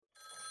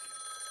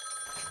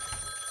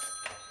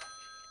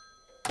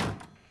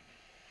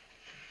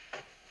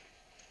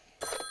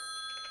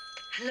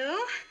Hello?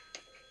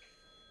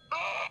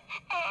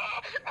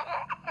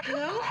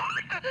 Hello?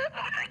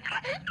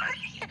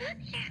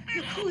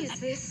 Look, who is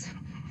this?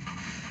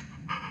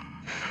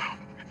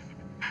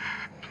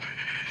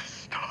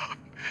 Stop.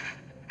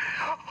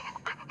 Oh,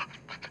 God.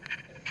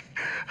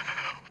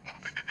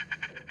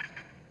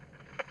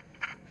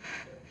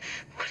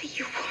 What do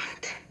you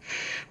want?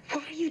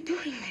 Why are you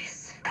doing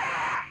this?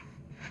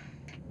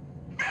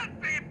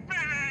 Filthy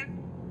Billy!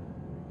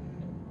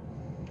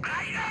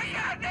 I know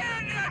you're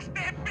there,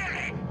 nasty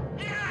Billy!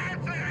 You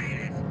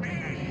isolated me!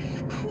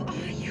 Who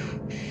are you?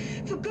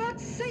 For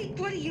God's sake,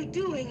 what are you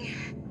doing?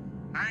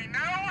 I know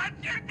what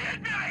you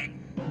did, Billy!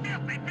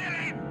 Filthy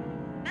Billy!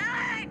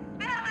 Billy!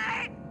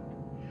 Billy!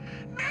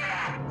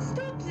 Billy!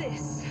 Stop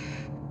this!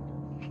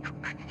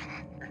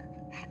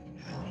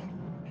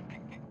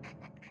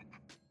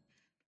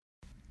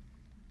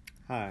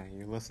 Hi,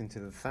 you're listening to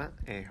The Fat,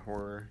 a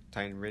Horror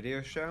Titan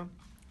radio show.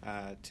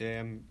 Today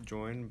I'm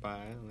joined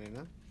by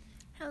Elena.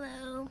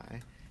 Hello. Hi.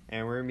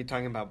 And we're going to be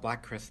talking about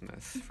Black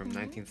Christmas from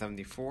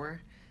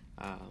 1974.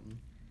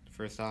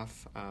 First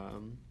off,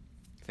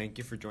 thank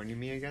you for joining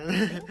me again.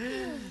 Thank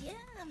you. Yeah,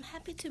 I'm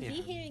happy to be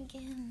here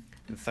again.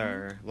 It's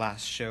our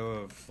last show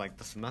of,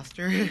 the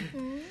semester.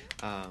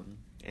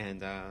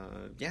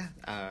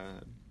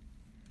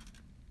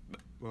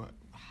 Well,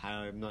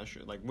 I'm not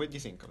sure. What do you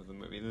think of the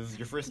movie? This is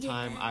your first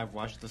time. I've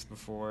watched this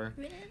before.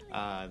 Really?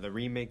 The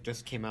remake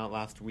just came out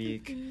last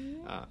week.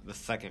 The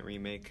second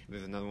remake.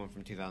 There's another one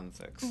from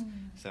 2006.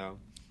 So,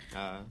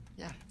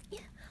 yeah. Yeah.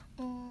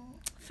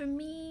 For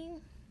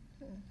me,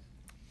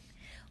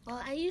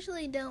 well, I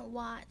usually don't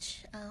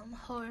watch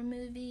horror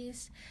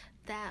movies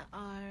that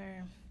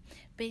are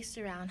based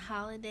around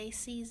holiday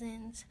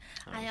seasons.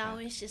 Okay. I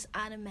always just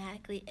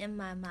automatically, in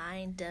my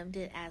mind, dubbed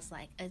it as,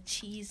 a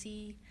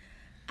cheesy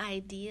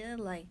idea,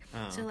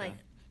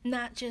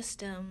 not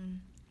just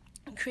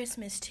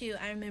Christmas too.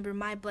 I remember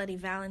My Bloody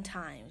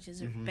Valentine, which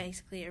is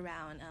basically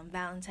around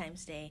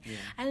Valentine's Day. Yeah.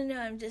 I don't know,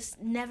 I've just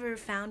never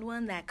found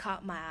one that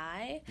caught my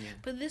eye, Yeah.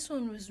 but this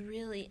one was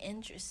really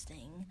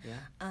interesting. Yeah.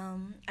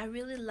 I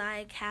really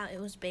like how it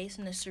was based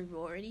in a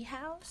sorority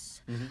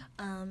house,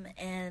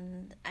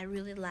 and I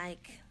really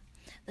like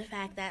the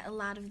fact that a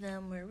lot of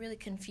them were really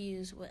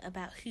confused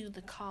about who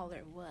the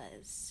caller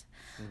was.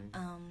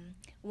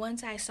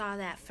 Once I saw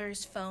that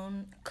first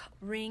phone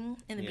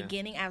ring in the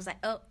beginning, I was like,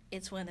 oh,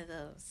 it's one of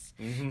those.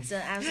 So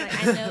I was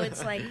like, I know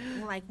it's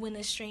like when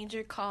a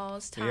stranger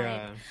calls type.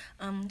 Yeah.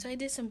 So I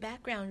did some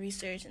background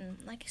research, and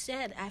like I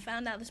said, I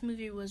found out this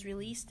movie was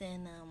released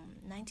in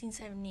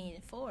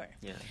 1974.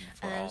 Yeah,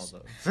 for all those.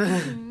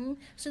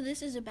 So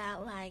this is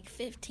about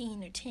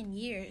 15 or 10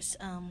 years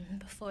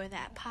before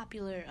that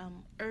popular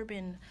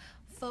urban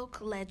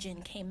folk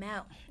legend came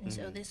out. And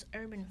so this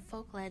urban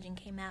folk legend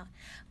came out,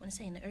 I want to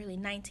say in the early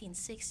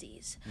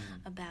 1960s,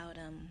 about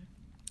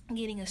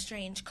getting a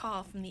strange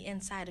call from the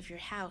inside of your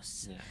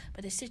house,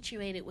 but it's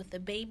situated with a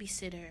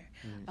babysitter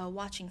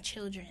watching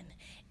children.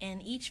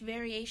 And each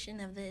variation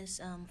of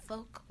this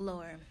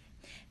folklore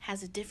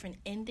has a different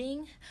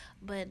ending,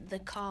 but the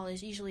call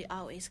is usually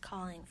always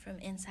calling from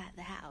inside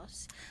the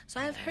house.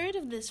 So I've heard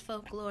of this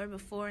folklore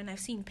before, and I've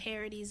seen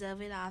parodies of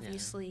it,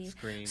 obviously.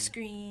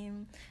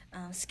 Scream,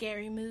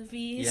 scary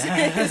movies.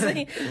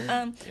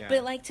 Yeah.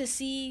 But to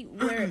see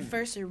where it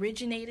first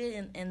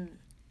originated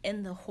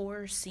in the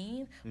horror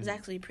scene was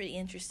actually pretty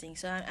interesting.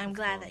 So I'm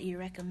glad that you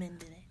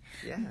recommended it.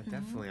 Yeah,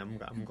 definitely. I'm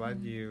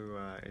glad you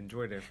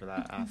enjoyed it for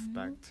that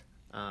aspect.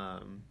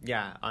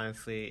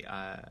 Honestly,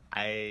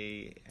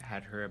 I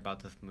had heard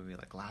about this movie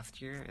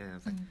last year, and I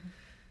was like,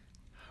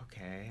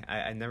 okay.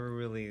 I never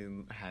really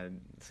had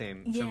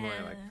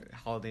similar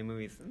holiday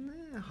movies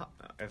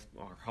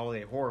or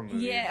holiday horror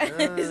movies. Yeah.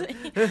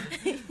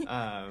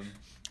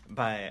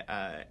 But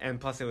and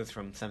plus it was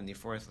from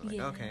 74, so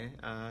okay,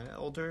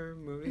 older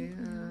movie.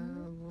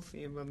 We'll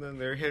see, but then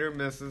they're hit or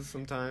misses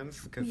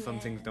sometimes because some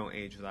things don't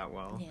age that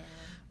well.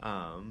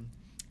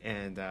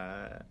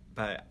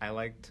 But I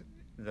liked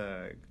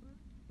there's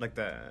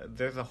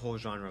a whole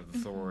genre of the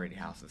sorority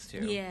houses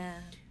too.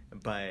 Yeah.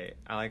 But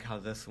I like how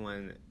this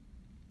one,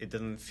 it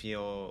doesn't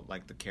feel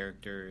like the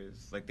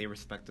characters, they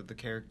respected the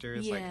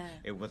characters.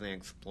 It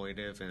wasn't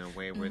exploitive in a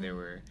way where they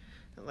were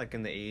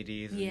in the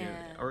 80s.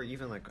 Or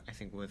even I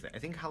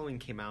think Halloween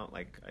came out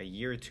a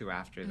year or two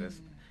after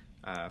this,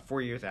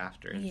 4 years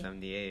after in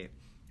 78.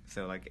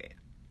 So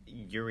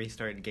you already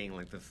started getting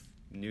this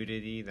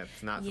nudity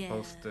that's not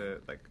supposed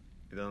to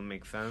it doesn't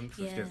make sense.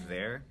 It's just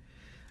there.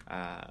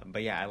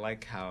 But I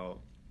like how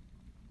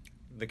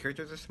the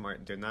characters are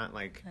smart. They're not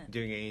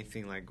doing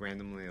anything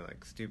randomly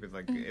stupid.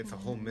 It's a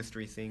whole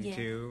mystery thing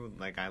too.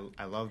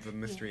 I love the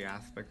mystery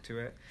aspect to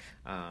it.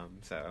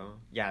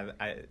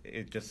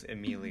 It just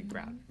immediately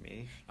grabbed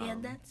me.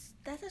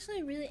 That's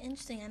actually really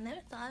interesting. I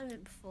never thought of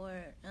it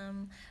before,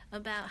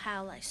 about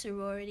how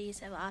sororities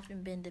have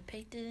often been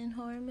depicted in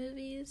horror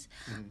movies.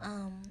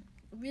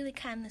 really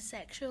kind of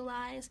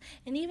sexualized.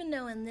 And even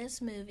though in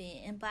this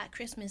movie, in Black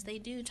Christmas, they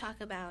do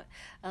talk about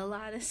a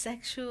lot of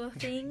sexual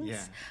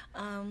things,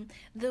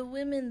 the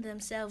women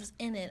themselves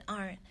in it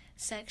aren't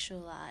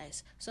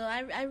sexualized. So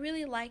I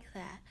really like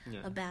that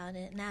about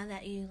it. Now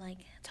that you like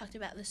talked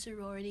about the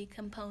sorority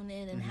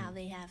component and how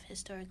they have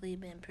historically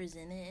been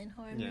presented in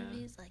horror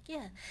movies, like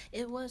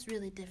it was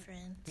really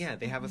different. Yeah,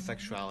 they have a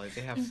sexuality,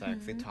 they have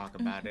sex, they talk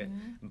about it,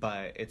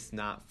 but it's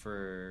not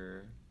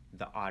for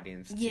the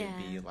audience to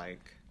be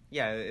like,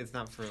 it's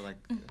not for like,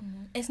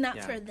 it's not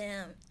for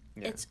them.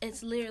 Yeah.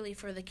 It's literally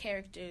for the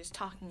characters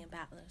talking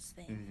about those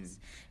things.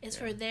 It's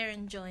for their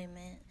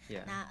enjoyment,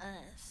 not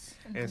us.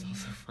 And it's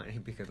also funny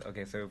because,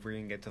 okay, so if we're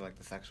going to get to, like,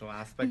 the sexual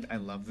aspect, I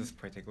love this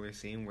particular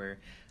scene where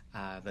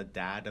the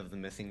dad of the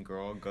missing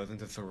girl goes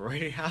into the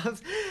sorority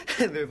house,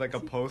 and there's, like, a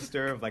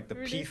poster of, like, the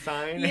peace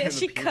sign. Yeah,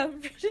 she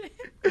covered it.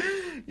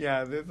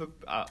 Yeah, there's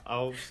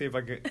I'll see if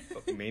I could,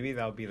 maybe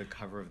that'll be the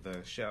cover of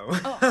the show.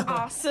 Oh,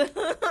 awesome.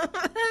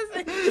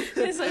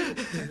 It's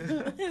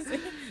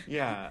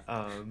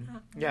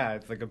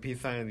like a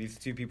peace sign, and these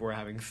two people are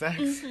having sex.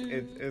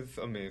 It's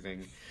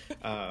amazing.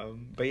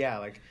 But yeah,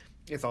 like,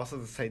 it's also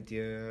this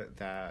idea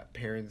that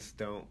parents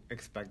don't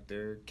expect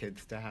their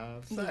kids to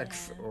have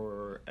sex,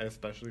 or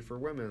especially for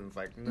women. It's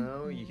like,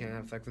 no, you can't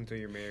have sex until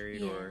you're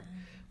married or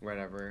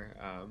whatever.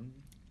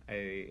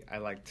 I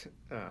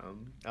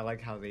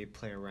like how they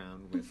play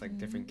around with like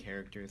different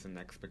characters and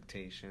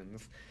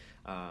expectations,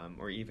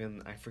 or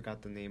even I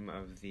forgot the name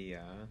of the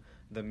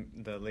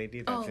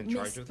lady that's in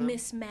charge of them.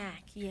 Miss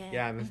Mac,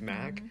 Yeah, Miss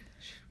Mac.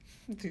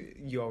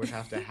 You always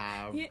have to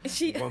have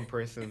one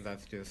person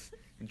that's just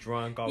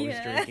drunk, always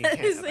drinking.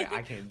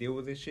 I can't deal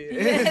with this shit.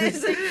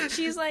 It's like,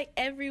 she's like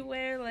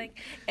everywhere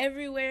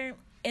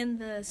in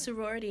the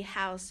sorority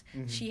house.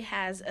 She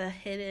has a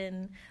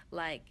hidden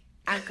like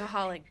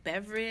alcoholic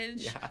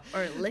beverage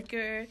or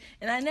liquor,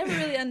 and I never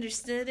really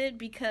understood it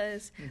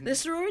because the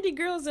sorority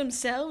girls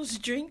themselves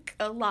drink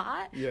a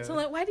lot. So I'm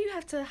like, why do you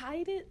have to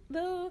hide it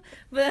though?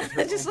 But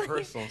I just like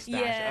personal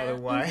stash,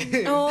 otherwise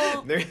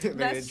they're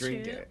gonna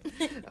drink it.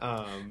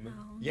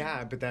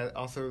 But that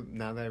also,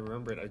 now that I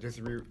remember it, I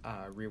just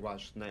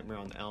rewatched Nightmare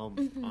on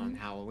Elm on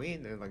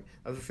Halloween, and like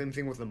that's the same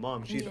thing with the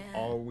mom. She's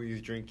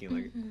always drinking.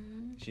 Like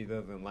she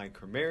doesn't like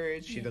her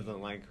marriage, she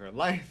doesn't like her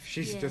life.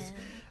 She's just,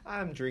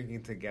 I'm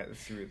drinking to get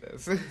through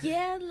this.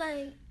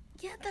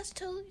 That's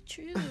totally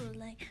true.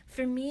 Like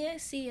for me, I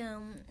see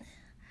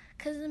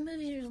because the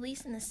movie was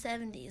released in the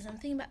 70s. I'm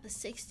thinking about the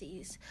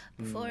 60s.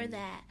 Before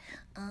that,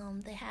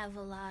 they have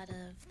a lot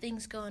of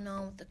things going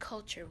on with the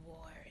culture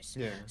wars.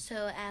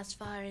 So as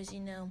far as,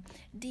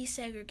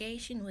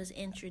 desegregation was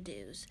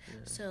introduced.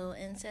 So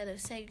instead of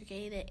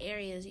segregated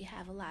areas, you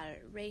have a lot of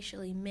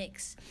racially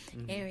mixed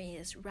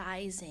areas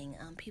rising.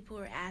 People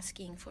were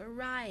asking for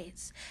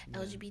rights.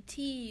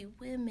 LGBT,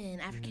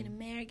 women, African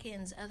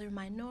Americans, other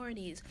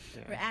minorities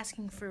were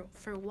asking for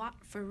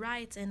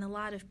rights, and a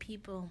lot of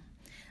people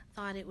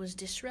thought it was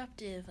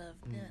disruptive of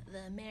the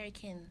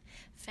American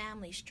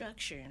family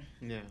structure.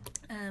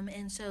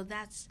 And so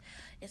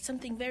it's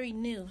something very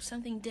new,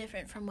 something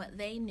different from what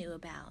they knew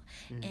about.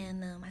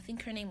 And I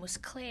think her name was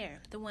Claire,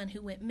 the one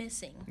who went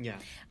missing.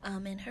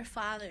 And her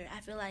father,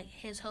 I feel like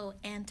his whole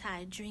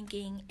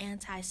anti-drinking,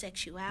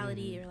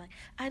 anti-sexuality, or like,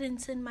 I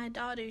didn't send my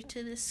daughter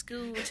to this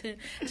school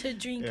to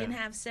drink and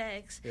have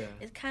sex.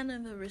 It's kind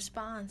of a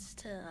response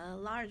to a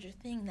larger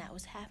thing that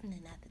was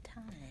happening at the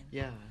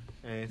time.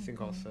 And I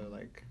think also,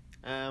 like,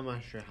 I'm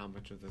not sure how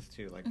much of this,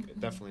 too, like,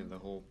 definitely the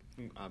whole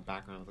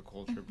background of the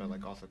culture, but,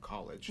 like, also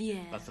college.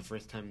 That's the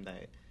first time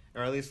that,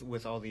 or at least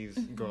with all these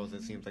girls,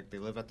 it seems like they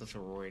live at the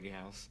sorority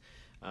house.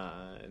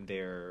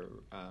 They're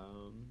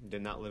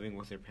not living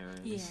with their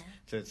parents.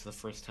 So it's the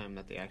first time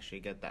that they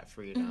actually get that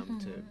freedom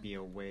to be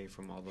away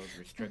from all those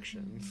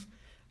restrictions.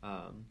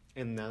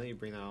 And now that you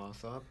bring that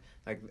also up,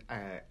 like,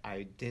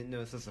 I didn't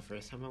notice this the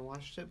first time I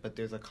watched it, but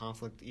there's a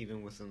conflict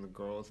even within the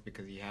girls,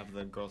 because you have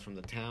the girls from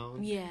the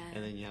town,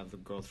 and then you have the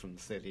girls from the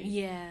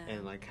city,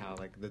 and like how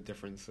like the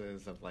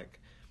differences of like,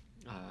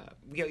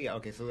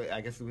 okay, so I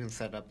guess we can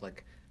set up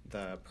like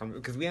the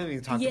because we haven't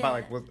even talked about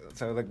like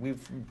so like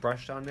we've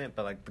brushed on it,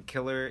 but like the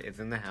killer is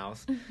in the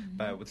house,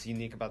 but what's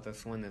unique about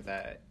this one is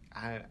that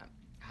I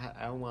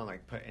don't want to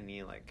like put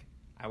any like.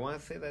 I want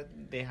to say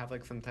that they have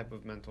like some type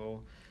of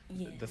mental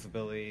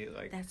disability,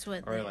 like that's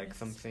what or like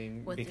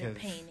something what because they're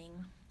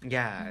painting.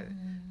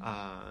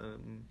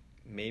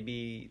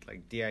 Maybe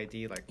like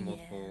DID, like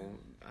multiple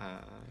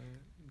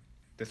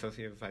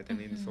dissociative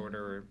identity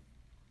disorder,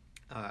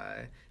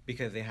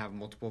 because they have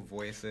multiple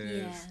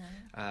voices,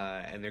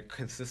 and they're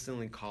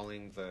consistently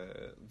calling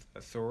the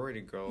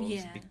sorority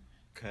girls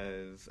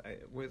because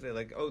was it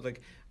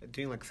like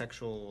doing like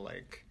sexual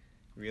like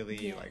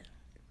really like.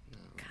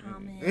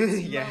 Comments,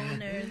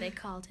 moaner. They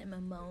called him a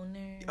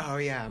moaner. Oh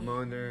yeah,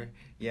 moaner.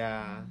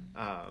 Yeah.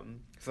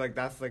 So like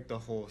that's like the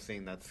whole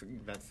thing that's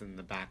in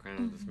the background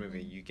of this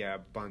movie. You get a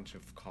bunch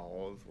of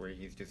calls where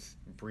he's just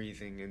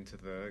breathing into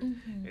the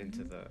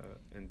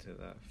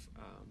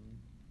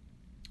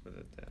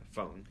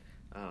phone,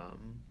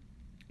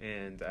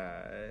 and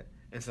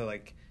so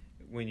like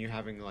when you're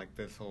having like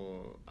this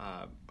whole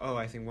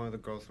I think one of the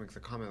girls makes a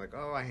comment like,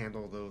 oh, I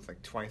handle those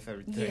like twice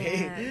every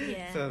day.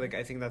 Yeah. So like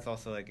I think that's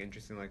also like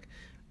interesting, like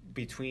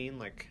between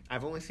like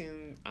I've only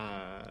seen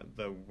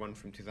the one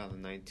from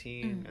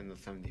 2019 and the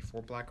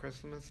 74 Black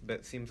Christmas, but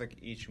it seems like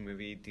each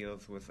movie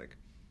deals with like,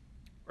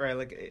 or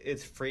like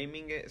it's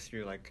framing it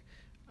through like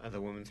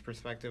the woman's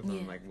perspective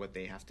and like what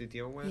they have to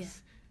deal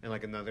with. And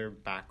like another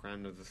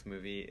background of this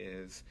movie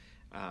is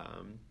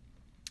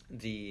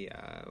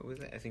was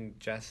it? I think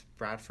Jess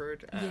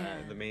Bradford,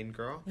 the main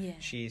girl. Yeah.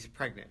 She's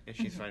pregnant and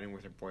she's fighting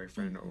with her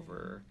boyfriend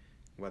over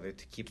whether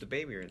to keep the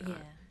baby or not.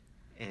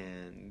 Yeah.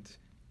 And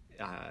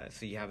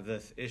so you have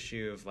this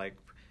issue of like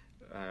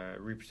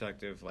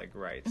reproductive like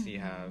rights. You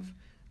have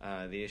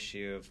the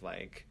issue of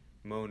like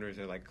moaners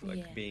or like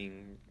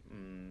being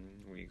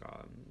what do you call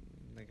them?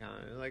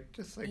 Like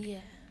just like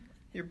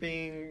you're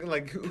being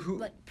like who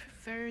like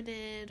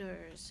perverted or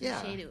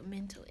associated with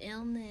mental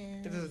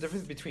illness. There's a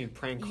difference between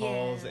prank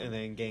calls and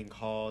then getting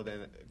called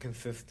and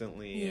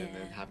consistently and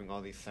then having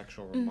all these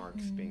sexual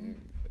remarks being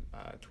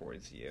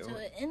towards you. So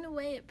in a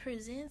way, it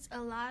presents a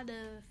lot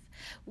of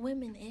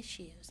women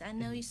issues. I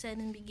know you said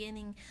in the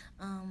beginning,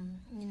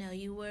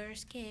 you were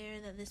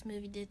scared that this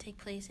movie did take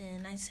place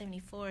in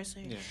 1974, so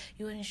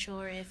you weren't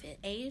sure if it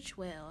aged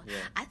well. Yeah.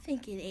 I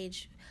think it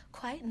aged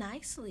quite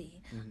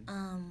nicely,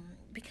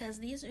 because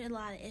these are a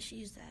lot of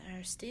issues that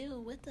are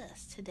still with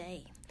us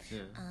today,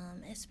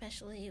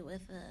 especially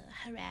with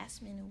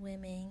harassment of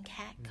women,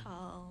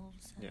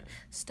 catcalls,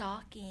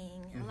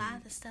 stalking. A lot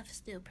of the stuff is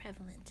still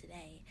prevalent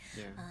today.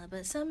 Yeah.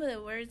 But some of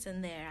the words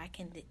in there I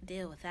can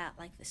deal without,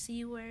 like the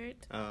C word.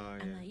 I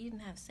know you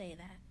didn't have to say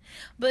that,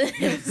 but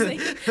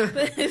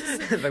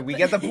like we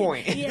get the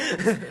point.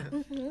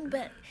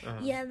 But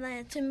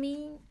like, to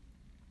me,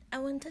 I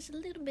want to touch a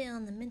little bit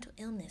on the mental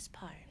illness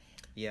part.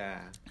 Yeah.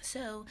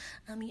 So,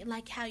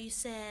 like how you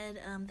said,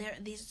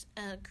 these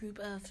group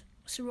of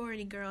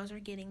sorority girls are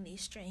getting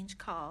these strange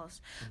calls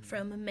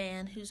from a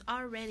man who's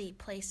already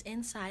placed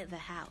inside the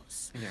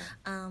house.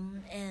 Yeah.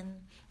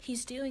 And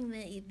he's doing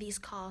these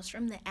calls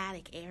from the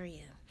attic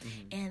area.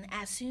 And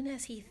as soon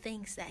as he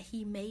thinks that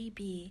he may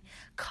be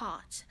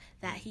caught,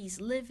 that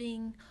he's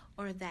living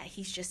or that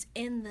he's just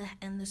in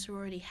the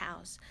sorority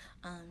house,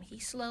 he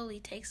slowly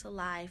takes a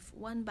life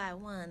one by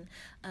one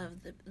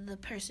of the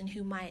person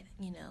who might,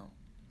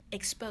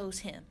 expose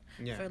him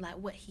for like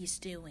what he's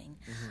doing.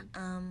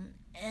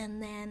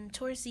 And then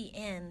towards the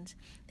end,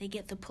 they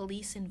get the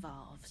police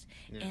involved,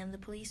 and the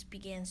police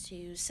begins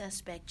to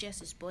suspect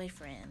Jess's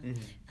boyfriend,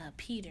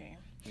 Peter.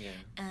 Yeah.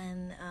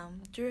 And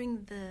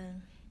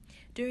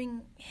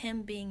during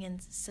him being in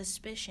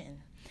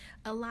suspicion,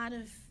 a lot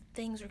of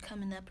things were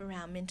coming up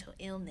around mental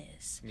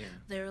illness. Yeah.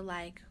 They're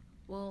like,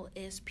 well,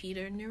 is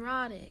Peter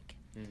neurotic?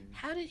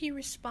 How did he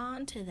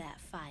respond to that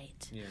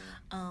fight? Yeah.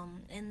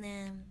 And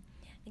then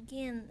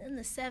again, in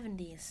the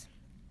 70s,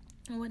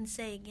 I wouldn't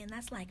say again,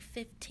 that's like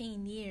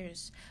 15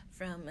 years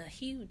from a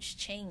huge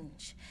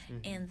change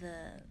in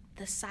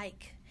the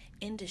psych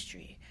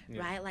industry,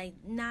 right? Like,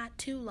 not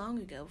too long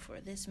ago,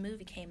 before this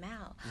movie came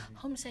out,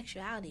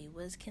 homosexuality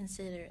was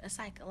considered a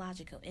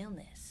psychological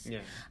illness.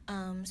 Yeah.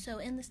 So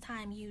in this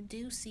time, you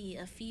do see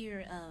a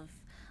fear of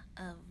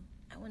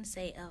I wouldn't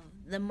say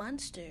of the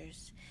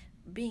monsters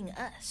being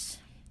us.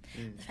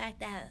 The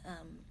fact that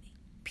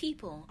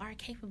people are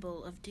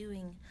capable of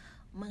doing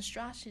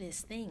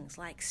monstrous things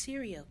like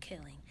serial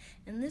killing,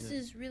 and this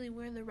is really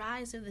where the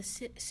rise of the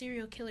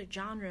serial killer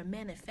genre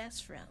manifests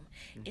from.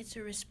 It's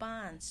a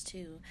response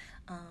to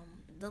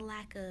the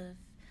lack of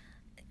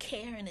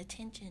care and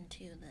attention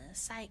to the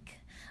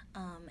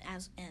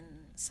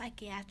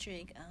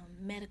psychiatric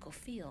medical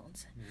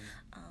fields,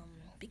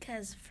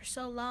 because for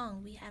so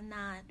long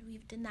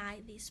we've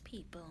denied these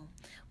people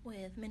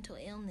with mental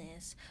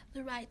illness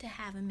the right to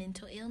have a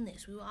mental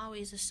illness. We were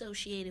always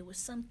associated with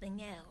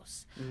something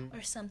else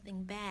or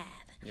something bad.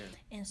 Yeah.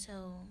 And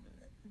so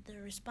the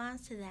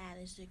response to that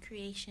is the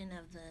creation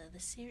of the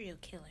serial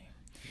killer,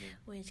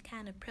 which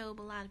kind of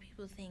probe a lot of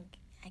people to think,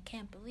 I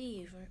can't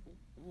believe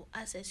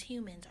us as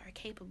humans are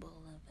capable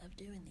of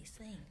doing these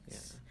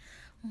things.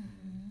 Yeah.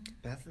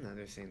 That's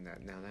another thing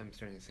that now that I'm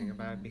starting to think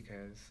about,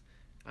 because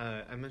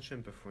I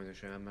mentioned before in the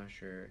show, I'm not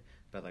sure,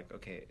 but like,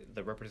 okay,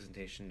 the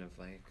representation of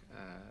like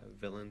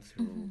villains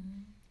who,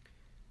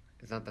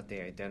 it's not that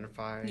they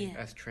identify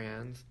as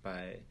trans,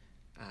 but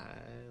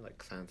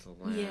like Silence of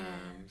the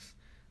Lambs.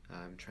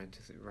 I'm trying to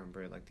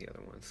remember like the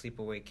other one,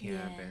 Sleepaway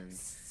Camp and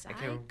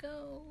Psycho.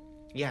 Psycho.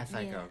 Yeah.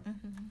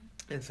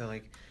 And so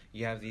like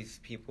you have these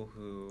people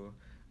who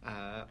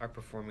are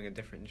performing a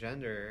different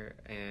gender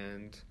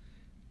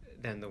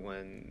than the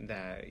one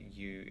that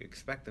you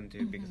expect them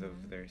to because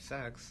of their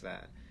sex,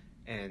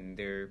 and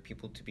they're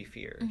people to be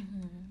feared.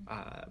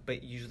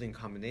 But usually in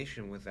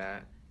combination with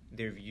that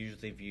they're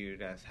usually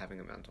viewed as having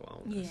a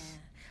mental illness. Yeah,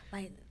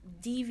 like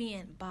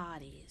deviant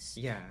bodies.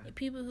 Yeah.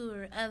 People who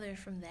are other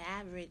from the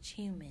average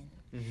human.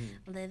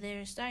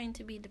 They're starting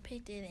to be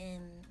depicted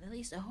in at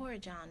least the horror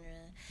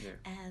genre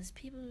as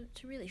people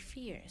to really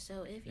fear.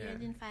 So if you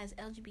identify as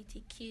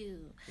LGBTQ,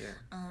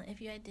 if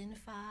you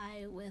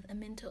identify with a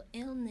mental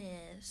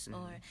illness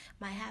or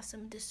might have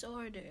some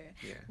disorder,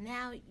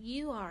 now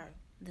you are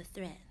the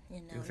threat.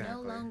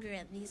 No longer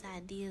at these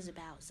ideas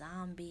about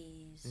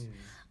zombies,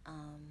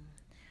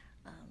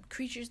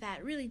 creatures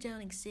that really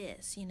don't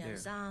exist.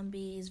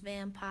 Zombies,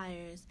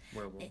 vampires,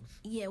 werewolves.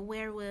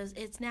 Werewolves.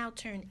 It's now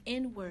turned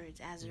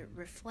inwards as a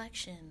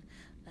reflection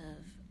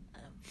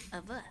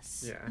of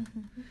us. Yeah.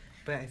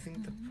 But I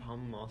think the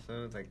problem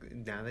also is, like,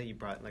 now that you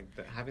brought, like,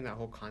 having that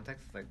whole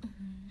context, like,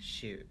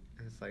 shoot,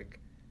 it's like,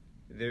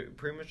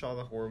 pretty much all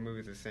the horror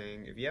movies are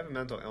saying, if you have a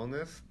mental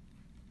illness,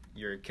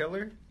 you're a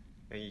killer,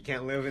 and you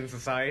can't live in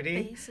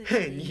society.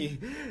 Basically.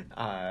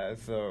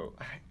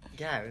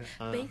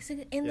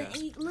 Basically, and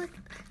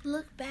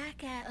look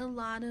back at a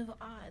lot of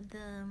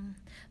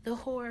the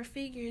horror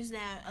figures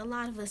that a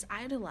lot of us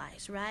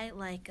idolize, right?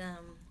 Like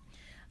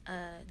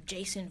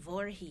Jason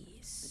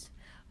Voorhees,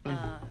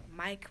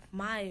 Mike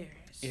Myers.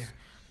 Yeah.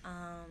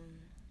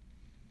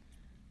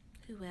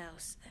 Who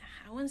else?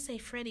 I want to say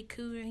Freddy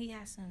Krueger. He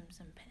has some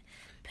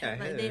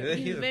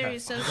he's very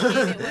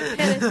associated with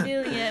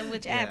pedophilia,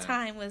 which at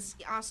time was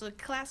also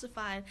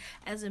classified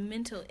as a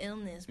mental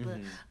illness. But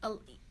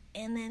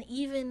and then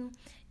even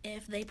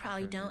if they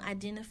probably don't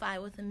identify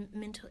with a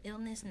mental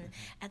illness, and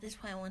at this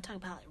point I want to talk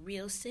about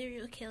real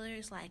serial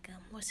killers, like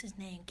what's his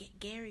name,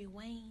 Gary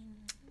Wayne.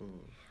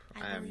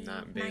 I am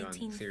not big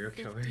on serial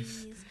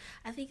killers.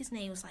 I think his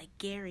name was like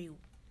Gary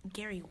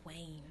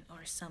Wayne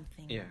or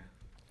something. Yeah.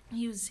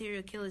 He was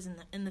serial killers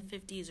in the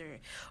 50s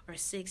or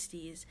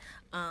 60s.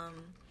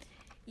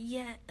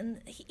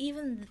 And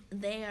even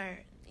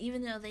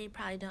though they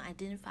probably don't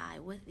identify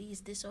with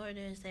these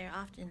disorders, they're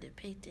often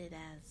depicted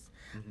as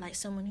like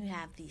someone who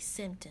have these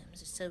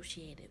symptoms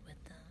associated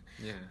with them.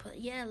 Yeah. But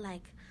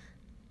like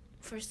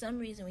for some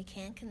reason we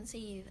can't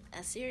conceive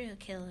a serial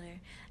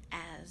killer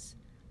as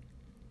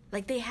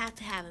like they have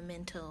to have a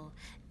mental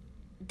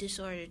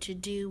disorder to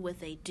do what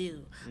they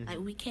do. Like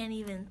we can't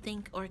even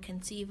think or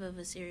conceive of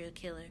a serial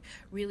killer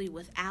really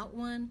without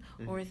one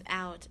or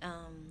without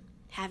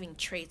having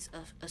traits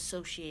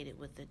associated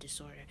with the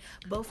disorder,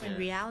 both in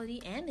reality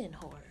and in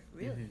horror,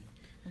 really.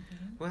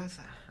 Well,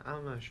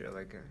 I'm not sure.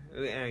 Like,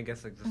 and I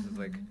guess like this is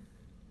like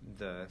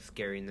the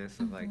scariness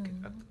of like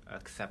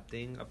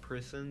accepting a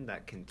person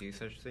that can do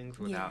such things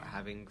without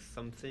having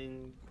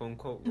something quote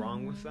unquote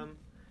wrong with them.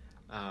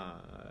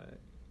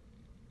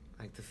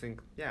 Like to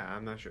think,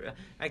 I'm not sure.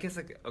 I guess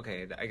like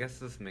I guess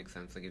this makes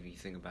sense. Like if you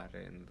think about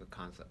it in the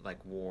concept,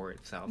 like war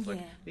itself, like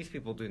these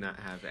people do not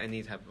have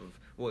any type of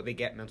they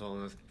get mental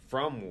illness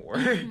from war,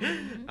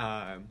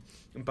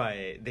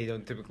 but they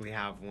don't typically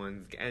have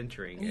ones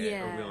entering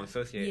it or real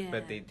associate.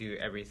 But they do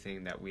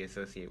everything that we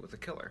associate with a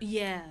killer.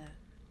 Yeah.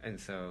 And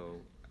so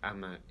I'm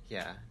not.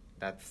 Yeah,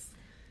 that's.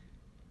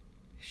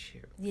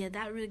 Shoot. Yeah,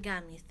 that really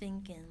got me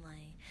thinking,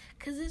 like,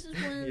 because this is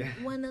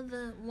one of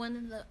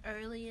the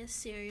earliest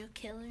serial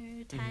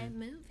killer type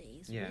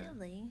movies,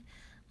 really.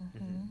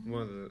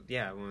 One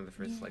of the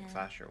first like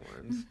slasher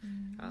ones,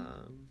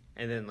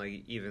 and then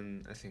like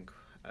even I think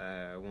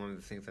one of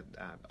the things that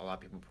a lot of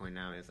people point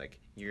out is like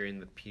you're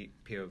in the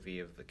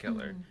POV of the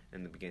killer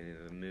in the beginning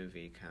of the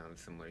movie, kind of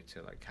similar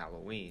to like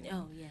Halloween.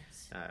 Oh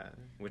yes.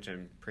 Which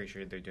I'm pretty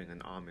sure they're doing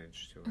an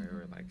homage to it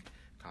or like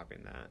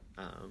copying that,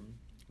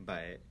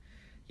 but.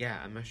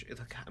 Yeah, I'm not sure.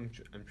 Like, I'm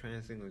trying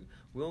to think. Like,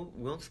 we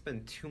won't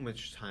spend too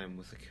much time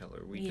with the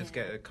killer. We just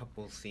get a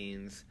couple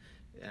scenes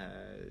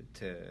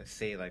to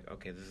say like,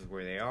 okay, this is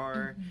where they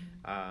are,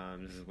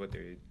 this is what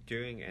they're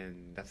doing,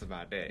 and that's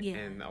about it. Yeah.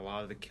 And a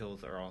lot of the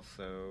kills are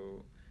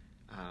also.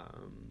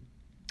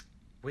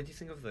 What do you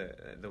think of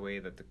the way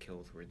that the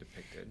kills were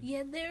depicted?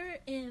 Yeah, they're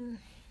in.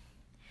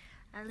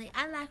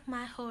 I like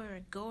my horror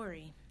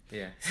gory.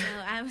 Yeah. So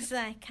I was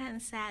like kind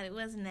of sad it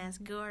wasn't as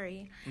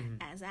gory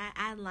as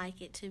I'd like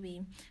it to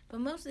be. But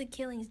most of the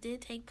killings did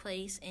take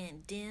place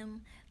in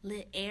dim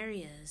lit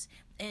areas,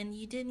 and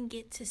you didn't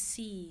get to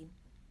see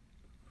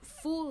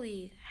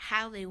fully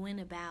how they went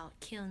about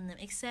killing them,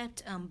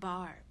 except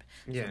Barb.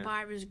 Yeah. So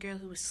Barb was a girl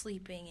who was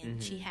sleeping,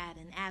 and she had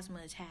an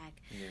asthma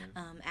attack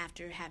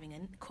after having a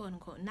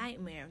quote-unquote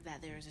nightmare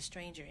that there was a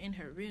stranger in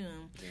her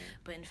room. Yeah.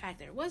 But in fact,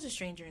 there was a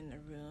stranger in the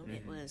room.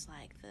 It was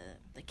like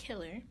the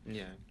killer.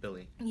 Yeah,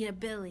 Billy. Yeah,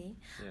 Billy.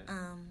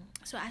 Yeah.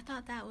 So I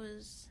thought that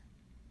was...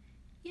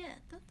 Yeah,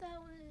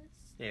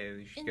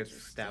 you should get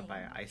stabbed by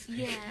an ice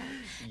pick.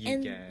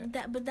 Yeah.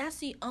 But that's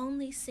the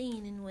only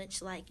scene in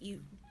which, like,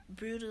 you...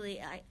 brutally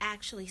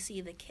actually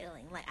see the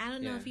killing. Like, I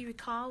don't know if you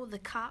recall the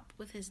cop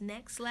with his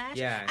neck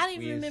slashed. I don't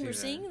even remember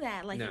seeing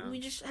that. Like, we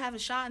just have a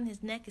shot and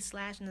his neck is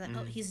slashed and like,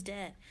 oh, he's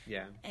dead.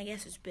 Yeah. I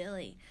guess it's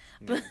Billy.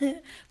 But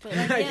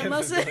like,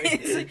 most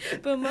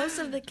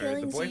of the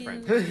killings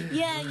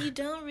you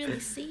don't really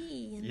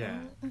see, you know?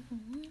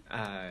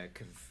 Yeah.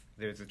 Because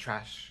there's a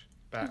trash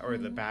or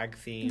the bag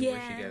scene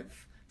where she gets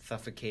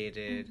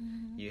suffocated.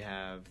 You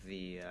have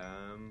the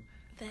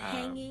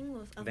hanging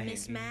of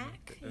Miss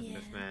Mac.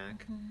 Miss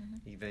Mac.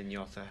 Then you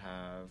also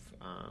have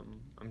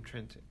I'm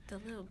trying to the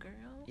little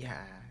girl.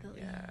 Yeah.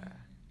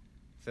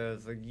 So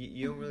it's like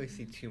you don't really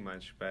see too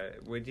much,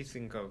 but what do you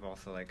think of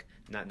also like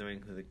not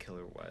knowing who the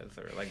killer was,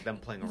 or like them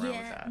playing around with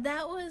that? Yeah,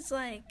 that was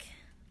like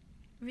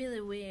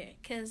really weird,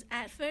 because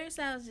at first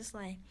I was just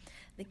like,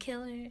 the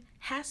killer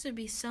has to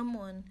be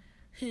someone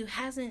who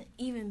hasn't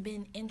even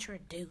been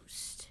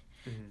introduced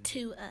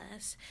to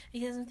us,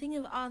 because I'm thinking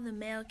of all the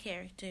male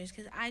characters,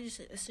 because I just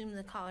assumed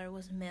the caller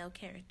was a male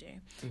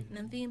character, and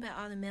I'm thinking about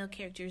all the male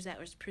characters that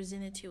was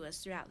presented to us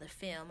throughout the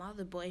film, all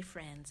the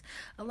boyfriends.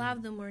 A lot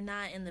of them were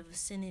not in the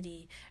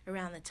vicinity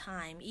around the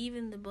time.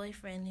 Even the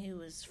boyfriend who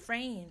was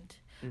framed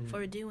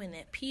for doing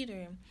it,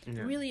 Peter,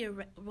 really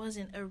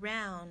wasn't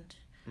around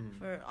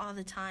for all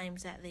the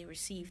times that they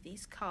received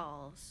these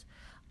calls.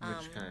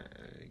 Which kind of...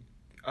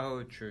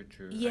 Oh, true.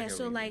 Yeah,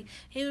 so like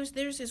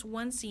there's this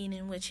one scene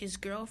in which his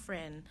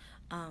girlfriend,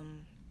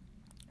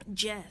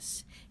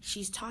 Jess,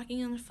 she's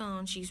talking on the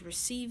phone, she's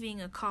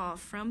receiving a call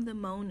from the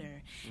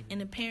moaner,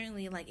 and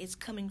apparently like it's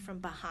coming from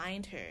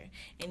behind her,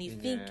 and you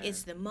think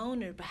it's the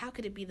moaner, but how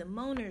could it be the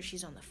moaner?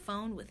 She's on the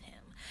phone with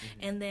him.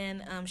 And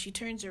then she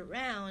turns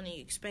around and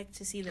you expect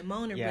to see the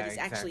moaner, but it's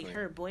actually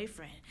her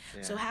boyfriend.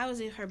 So how is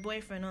it her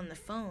boyfriend on the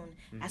phone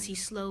as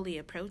he's slowly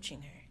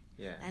approaching her?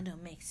 Yeah. That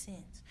don't make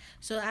sense.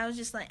 So I was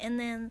just like, and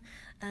then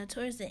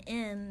towards the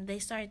end, they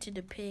started to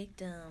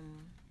depict,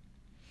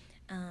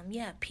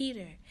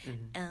 Peter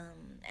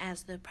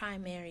as the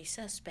primary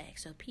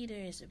suspect. So Peter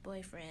is the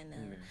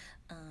boyfriend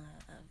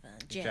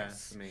of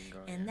Jess.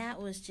 And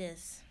that was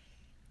just,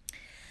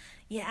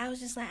 I was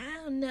just like, I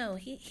don't know.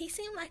 He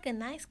seemed like a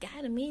nice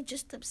guy to me,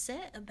 just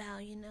upset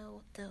about,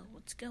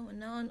 what's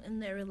going on in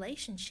their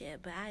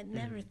relationship. But I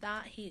never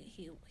thought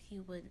he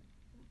would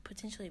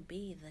potentially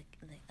be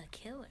a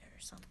killer or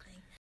something.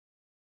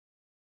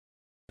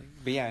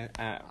 But yeah,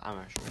 I'm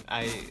not sure.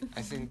 I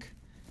think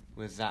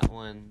with that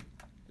one,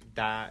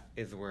 that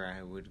is where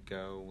I would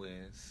go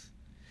with.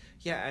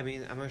 Yeah, I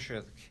mean, I'm not sure.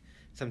 Like,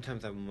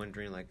 sometimes I'm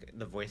wondering, like,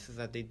 the voices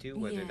that they do,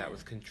 whether that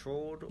was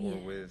controlled or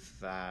was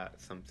that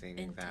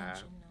something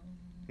that.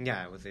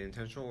 Yeah, was it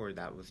intentional, or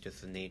that was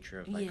just the nature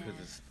of like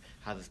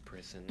how this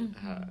person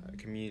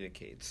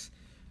communicates.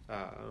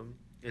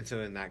 And so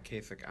in that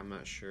case, like, I'm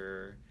not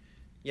sure.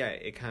 Yeah,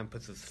 it kind of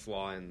puts this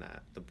flaw in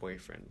that the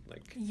boyfriend,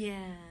 like,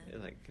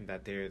 like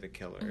that they're the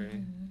killer.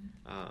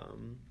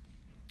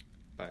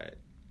 But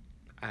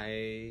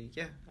I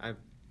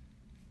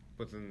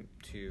wasn't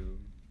too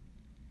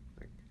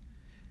like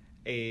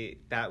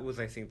that was,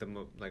 I think,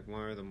 the like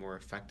one of the more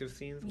effective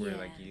scenes where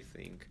like you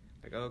think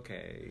like,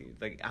 okay,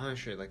 like, I'm not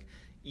sure, like,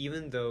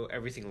 even though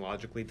everything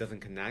logically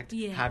doesn't connect,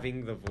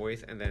 having the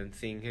voice and then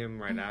seeing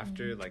him right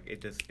after, like, it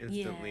just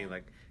instantly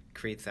like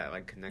creates that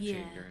like connection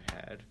in your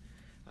head.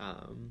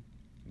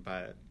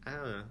 But I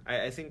don't know.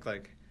 I think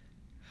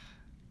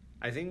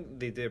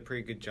they did a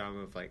pretty good job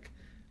of like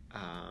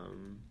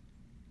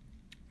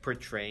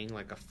portraying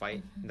like a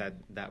fight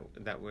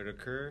that would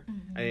occur.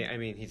 I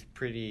mean, he's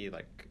pretty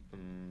like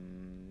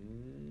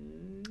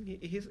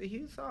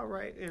he's all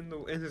right in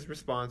his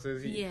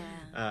responses.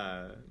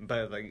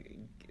 But like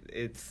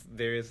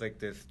there is like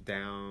this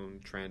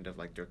downtrend of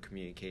like their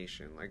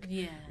communication, like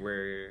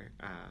where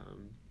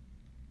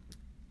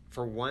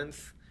for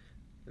once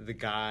the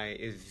guy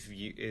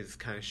is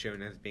kind of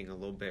shown as being a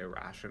little bit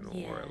irrational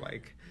or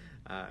like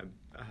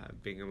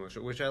being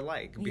emotional, which I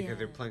like, because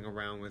they're playing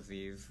around with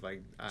these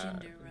like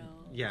gender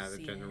roles.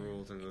 The gender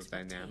rules and those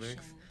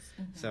dynamics.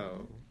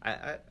 So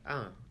I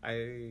don't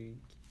know.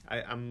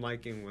 I'm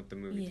liking what the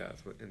movie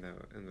does in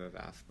those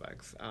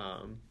aspects.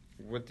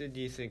 What did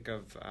you think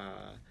of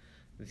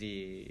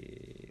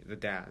the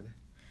dad?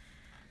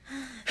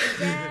 The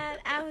dad,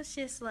 I was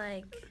just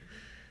like,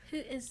 who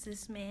is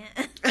this man?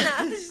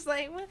 I was just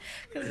like, what?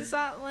 Because it's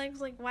all like,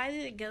 why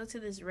did it go to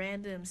this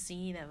random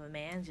scene of a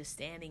man just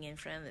standing in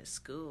front of the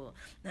school?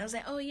 And I was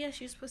like, oh yeah,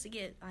 she was supposed to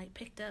get like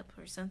picked up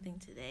or something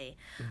today.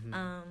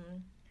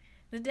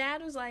 The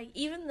dad was like,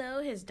 even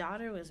though his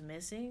daughter was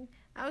missing,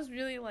 I was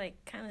really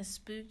like kind of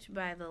spooked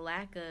by the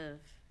lack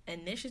of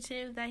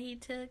initiative that he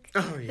took.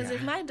 Because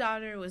if my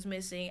daughter was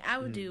missing, I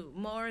would do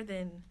more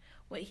than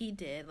what he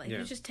did. Like, he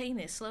was just taking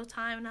his slow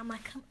time, and I'm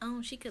like, come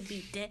on, she could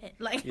be dead.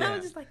 Like, I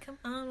was just like, come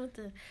on with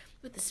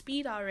the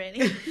speed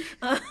already.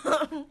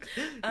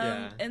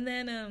 And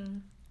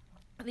then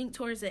I think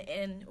towards the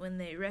end, when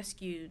they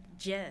rescued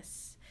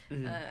Jess,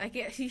 I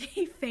guess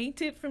he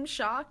fainted from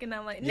shock, and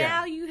I'm like,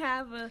 now you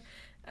have a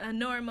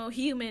normal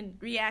human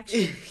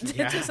reaction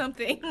to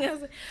something.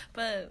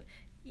 But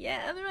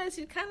yeah, otherwise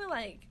he's kind of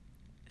like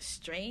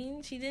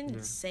strange. He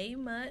didn't say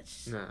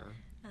much. No.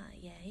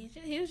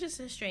 He was just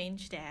a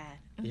strange dad.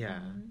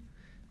 I'm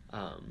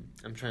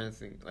trying to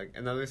think. Like,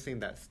 another thing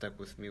that stuck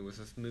with me was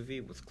this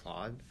movie was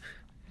Claude,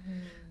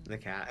 the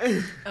cat.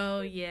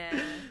 Oh yeah.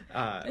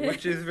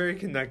 Which is very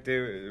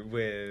connected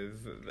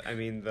with, I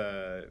mean,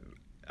 the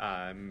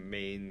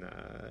main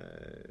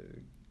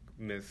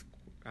Miss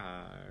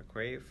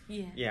Crave.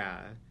 Yeah.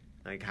 Yeah.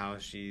 Like how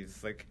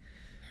she's like,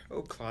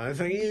 oh, claws.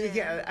 Like,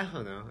 yeah, I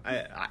don't know.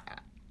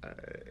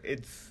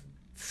 It's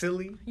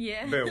silly.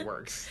 Yeah. But it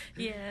works.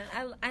 Yeah,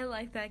 I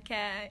like that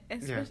cat.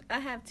 Especially, I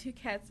have 2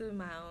 cats of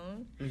my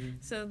own. Mm-hmm.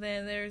 So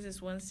then there was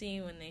this one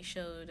scene when they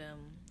showed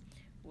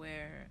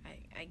where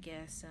I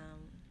guess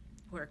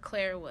where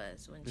Claire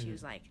was when she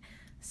was like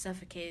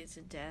suffocated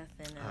to death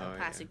in a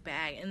plastic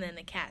bag, and then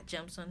the cat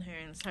jumps on her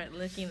and starts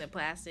licking the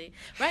plastic.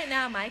 Right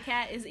now my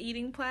cat is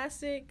eating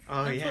plastic.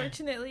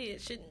 Unfortunately,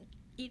 it shouldn't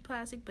eat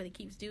plastic, but it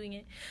keeps doing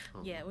it.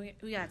 Yeah, we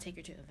gotta take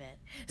her to the vet.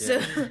 So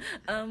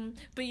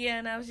but yeah,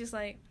 and I was just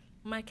like,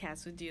 my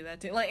cats would do that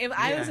too. Like, if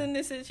I was in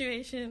this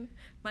situation,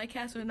 my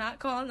cats would not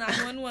call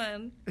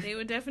 911. They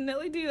would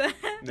definitely do that.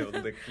 They'll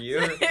lick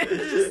you.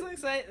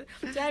 So I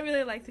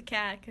really like the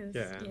cat because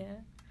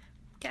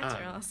cats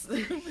are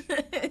awesome.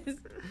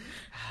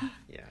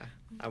 Yeah,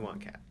 I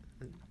want a cat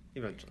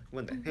eventually,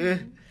 one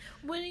day.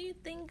 What do you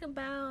think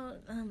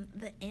about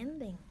the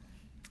ending?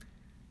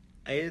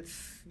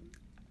 It's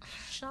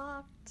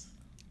shocked.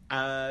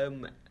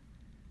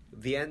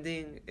 The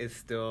ending is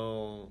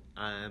still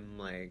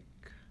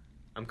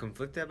I'm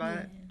conflicted about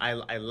it.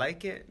 I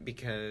like it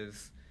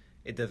because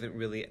it doesn't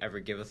really ever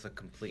give us a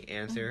complete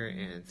answer,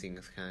 and it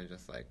seems kind of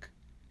just like,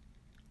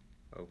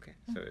 okay,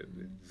 so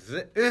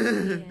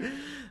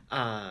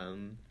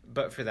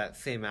but for that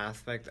same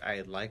aspect,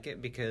 I like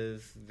it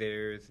because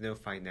there's no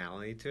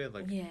finality to it.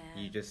 Like,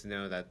 you just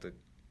know that the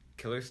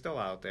killer's still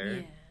out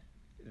there.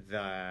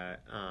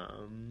 That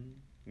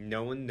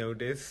no one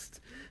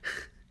noticed.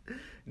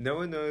 No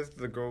one noticed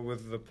the girl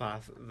with the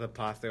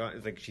plastic on.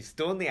 It's like she's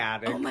still in the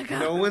attic. Oh my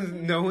god!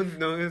 No one's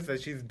noticed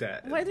that she's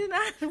dead. Why did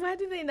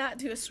they not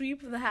do a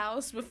sweep of the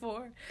house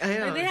before? I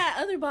know. Like, they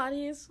had other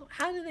bodies.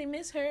 How did they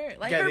miss her?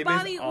 Like, her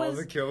body all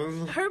the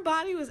kills. Her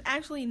body was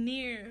actually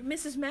near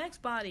Mrs. Mack's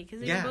body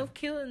because they were both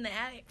killed in the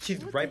attic.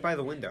 She's right by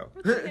the window.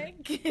 What the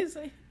heck? It's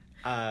like,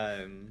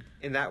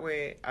 in that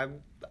way,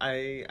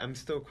 I'm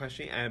still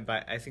questioning,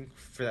 but I think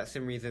for that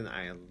same reason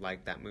I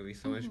like that movie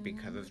so much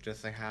because it's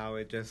just like how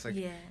it just like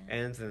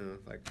ends and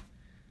it's like,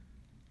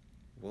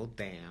 well,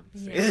 damn.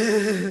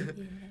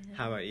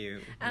 How about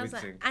you? I was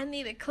like, I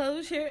need a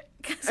closure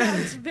because I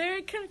was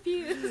very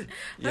confused.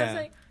 I was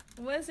like,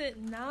 was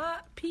it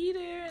not Peter?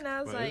 And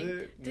I was like,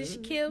 did she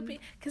kill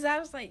Peter? Because I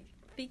was like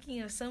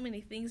thinking of so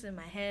many things in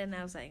my head, and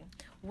I was like,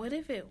 what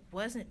if it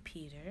wasn't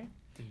Peter?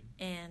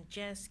 And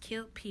Jess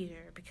killed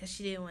Peter because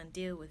she didn't want to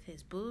deal with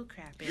his bull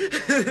crap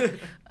anymore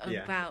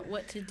about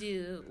what to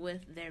do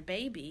with their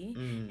baby.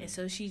 And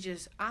so she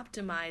just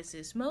optimized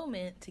this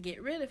moment to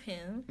get rid of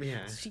him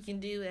so she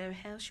can do whatever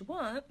hell she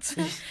wants.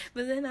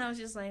 But then I was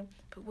just like,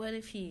 but what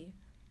if he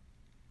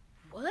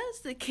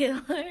was the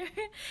killer?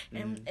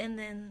 And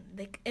then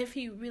if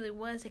he really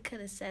was, it could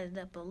have set it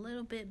up a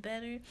little bit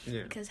better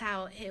because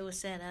how it was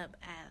set up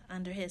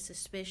under his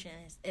suspicion,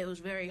 it was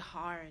very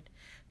hard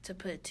to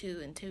put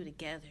 2 and 2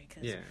 together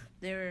because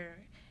there were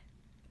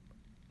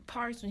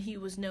parts when he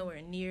was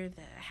nowhere near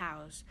the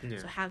house.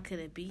 So how could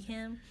it be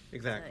him?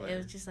 Exactly. So it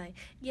was just like,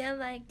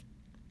 like,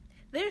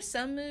 there's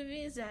some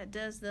movies that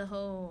does the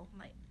whole,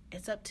 like,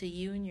 it's up to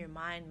you and your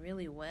mind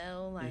really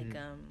well. Like,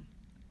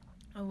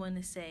 I want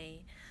to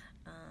say,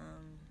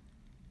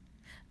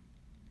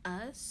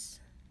 Us,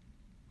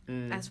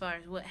 as far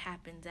as what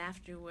happens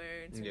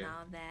afterwards and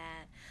all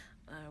that,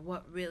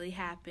 what really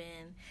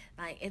happened.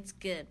 Like, it's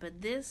good.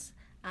 But this,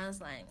 I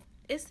was like,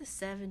 it's the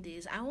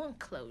 70s. I want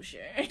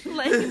closure.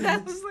 Like,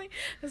 that was like,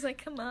 I was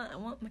like, come on, I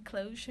want my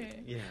closure.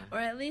 Yeah. Or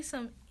at least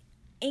some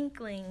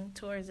inkling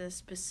towards a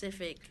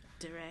specific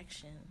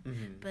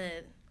direction.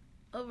 But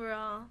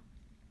overall,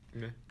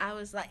 I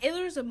was like,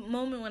 there was a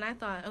moment when I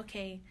thought,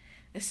 okay,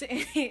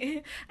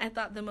 I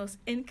thought the most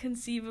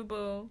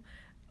inconceivable,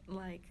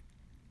 like,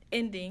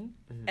 ending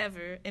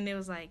ever, and it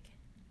was like,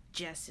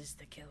 Jess is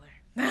the killer.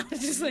 I was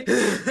just like,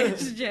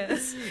 it's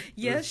Jess.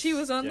 Yes, she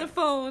was on the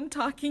phone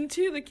talking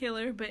to the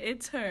killer, but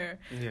it's her.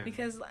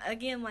 Because,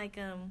 again, like,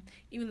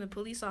 even the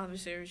police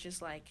officer was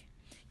just like,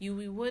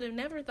 we would have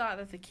never thought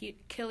that the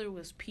killer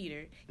was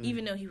Peter,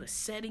 even though he was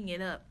setting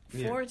it up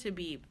for it to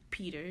be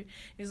Peter.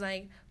 He was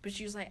like, but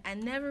she was like, I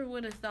never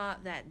would have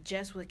thought that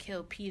Jess would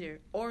kill Peter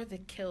or the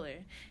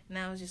killer. And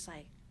I was just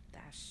like,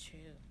 that's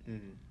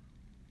true.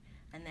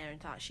 I never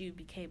thought she would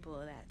be capable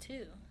of that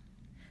too.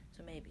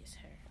 So maybe it's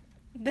her.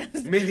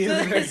 Maybe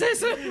so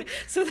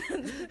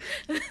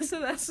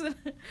that's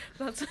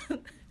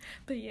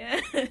but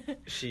yeah.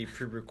 She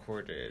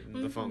pre-recorded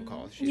the phone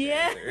call.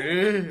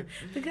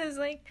 Because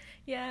like,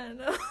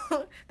 no.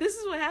 This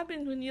is what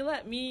happens when you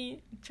let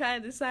me try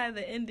to decide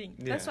the ending.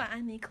 That's why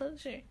I need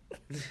closure.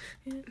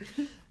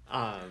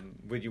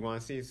 Would you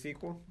want to see a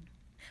sequel?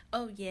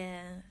 Oh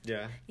yeah.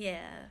 Yeah.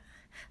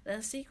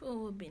 The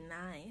sequel would be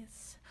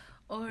nice.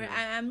 Or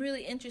I'm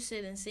really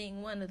interested in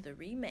seeing one of the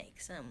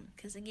remakes.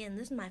 Because again,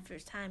 this is my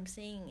first time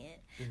seeing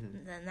it,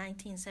 the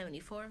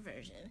 1974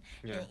 version,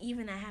 and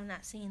even I have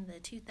not seen the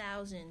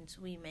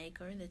 2000s remake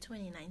or the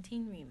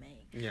 2019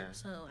 remake.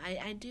 So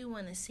I do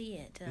want to see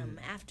it.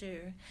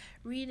 After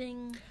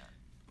reading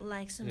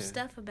like some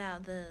stuff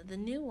about the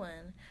new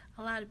one.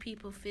 A lot of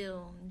people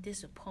feel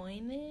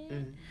disappointed.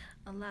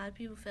 Mm-hmm. A lot of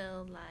people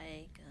feel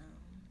like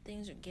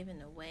things are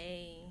given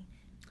away.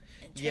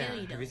 And Yeah,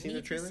 you have don't you seen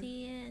need the trailer? to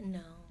see it.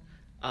 No.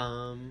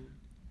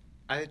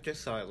 I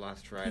just saw it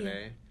last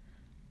Friday. Yeah.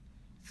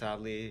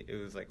 Sadly, it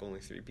was like only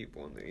 3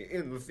 people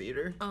in the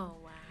theater. Oh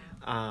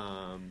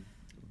wow.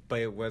 But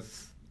it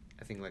was,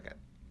 I think, like at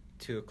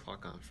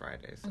 2:00 on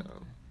Friday. So,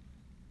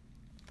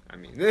 I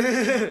mean,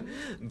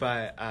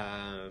 but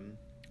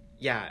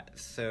yeah.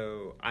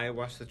 So I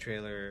watched the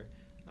trailer.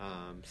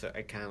 So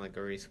it kind of like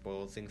already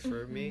spoiled things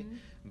for me.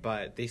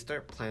 But they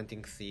start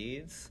planting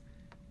seeds,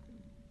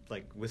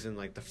 like within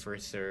like the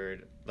first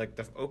third, like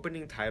the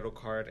opening title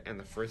card and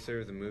the first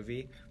third of the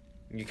movie.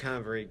 You kind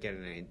of already get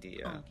an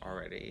idea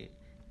already.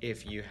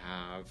 If you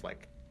have,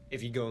 like,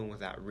 if you go in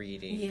with that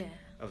reading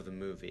of the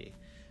movie.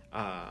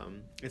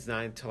 It's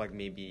not until, like,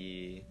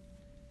 maybe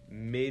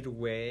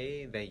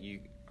midway that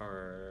you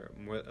are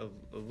more a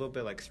little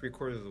bit, like,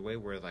 3/4 of the way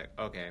where, like,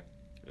 okay,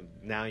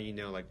 now you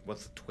know, like,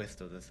 what's the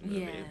twist of this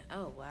movie. Yeah.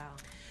 Oh, wow.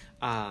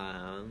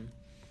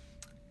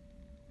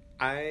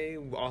 I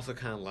also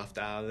kind of left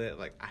out of it,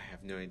 like, I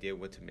have no idea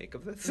what to make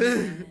of this.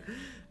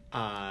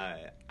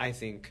 I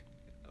think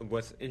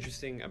what's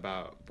interesting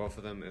about both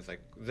of them is,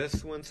 like,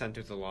 this one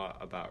centers a lot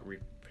about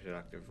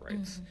reproductive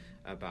rights,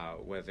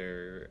 about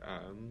whether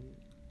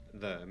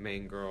the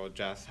main girl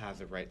Jess has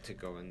a right to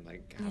go and,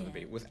 like, have a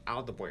baby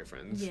without the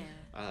boyfriend's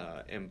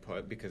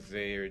input, because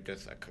they're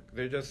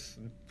just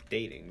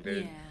dating.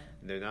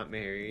 They're not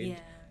married.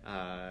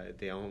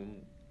 They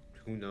don't.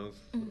 Who knows?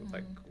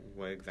 Like,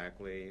 what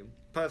exactly?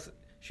 Plus,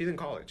 she's in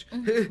college.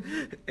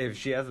 If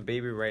she has a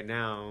baby right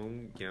now,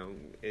 you know,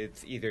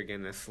 it's either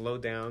going to slow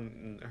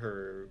down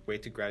her way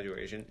to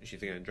graduation,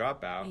 she's going to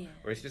drop out,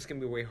 or it's just going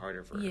to be way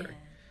harder for her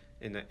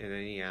in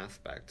any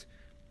aspect.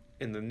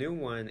 In the new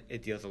one,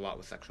 it deals a lot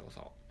with sexual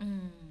assault.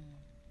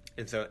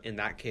 And so, in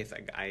that case,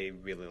 I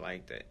really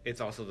liked it.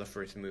 It's also the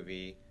first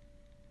movie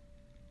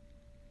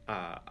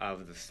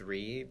of the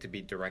 3 to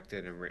be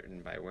directed and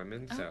written by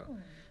women. So,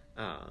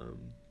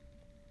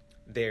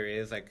 there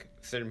is, like,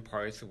 certain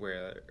parts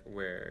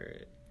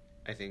where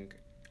I think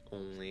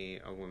only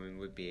a woman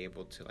would be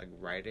able to, like,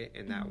 write it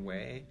in that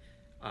way.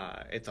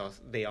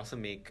 They also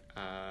make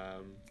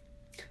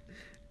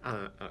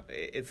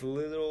it's a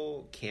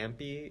little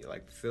campy,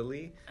 like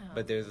silly,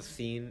 but there's a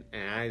scene,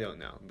 and I don't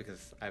know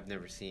because I've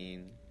never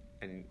seen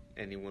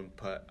anyone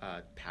put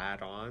a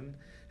pad on.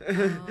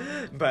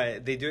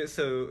 But they do it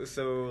so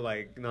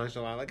like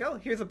nonchalant, like, oh,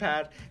 here's a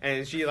pad,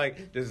 and she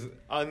like just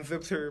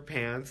unzips her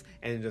pants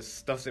and just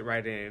stuffs it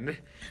right in,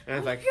 and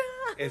it's like,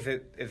 is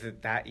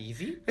it that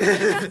easy?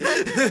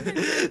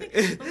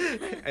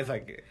 It's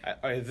like,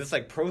 is this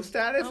like pro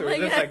status or is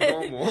this like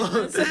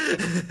normal?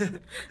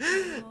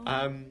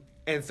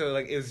 And so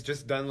like it was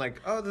just done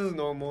like, oh, this is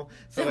normal.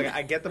 So like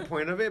I get the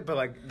point of it, but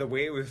like the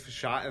way it was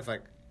shot, it's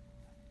like,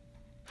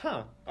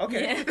 huh,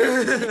 okay.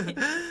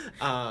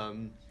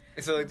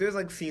 So, like, there's,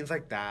 like, scenes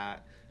like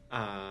that.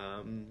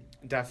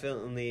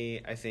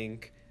 Definitely, I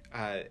think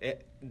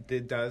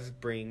it does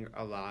bring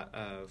a lot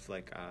of,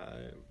 like,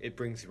 it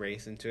brings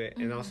race into it.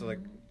 And also, like,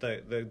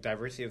 the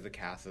diversity of the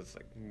cast is,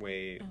 like,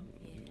 way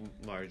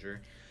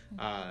larger.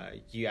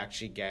 You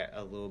actually get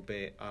a little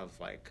bit of,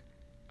 like,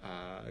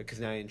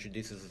 because now it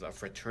introduces a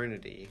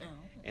fraternity.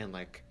 And,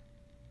 like,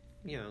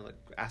 you know, like,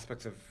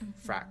 aspects of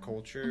frat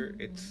culture.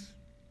 It's...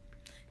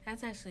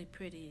 That's actually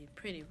pretty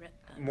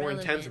more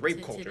intense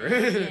rape culture.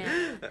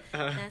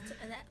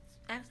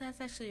 That's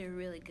actually a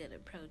really good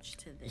approach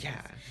to this.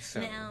 Yeah. So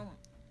now,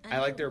 I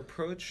like their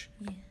approach.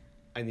 Yeah.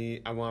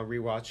 I want to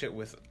rewatch it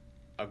with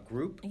a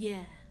group.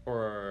 Yeah.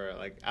 Or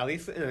like at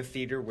least in a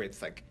theater where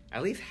it's like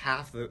at least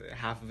half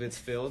of it's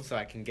filled, so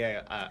I can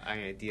get an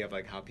idea of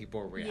like how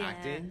people are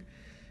reacting. Yeah.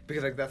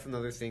 Because, like, that's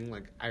another thing.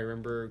 Like, I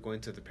remember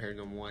going to the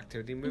Paranormal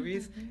Activity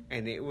movies,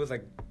 and it was,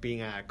 like,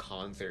 being at a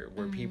concert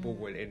where people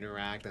would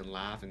interact and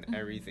laugh and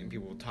everything.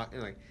 People would talk.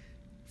 And, like,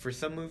 for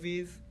some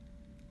movies,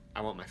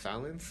 I want my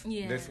silence.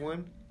 Yeah. This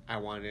one, I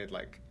wanted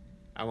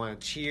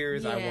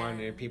cheers. Yeah. I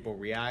wanted people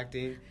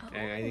reacting.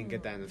 And I didn't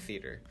get that in the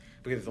theater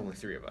because there's only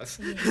 3 of us.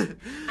 Yeah.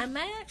 I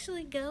might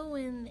actually go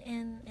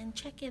and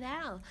check it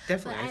out.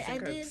 Definitely. I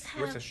think it's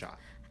worth a shot.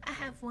 I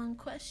have one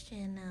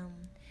question.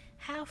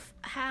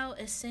 How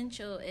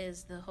essential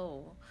is the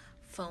whole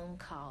phone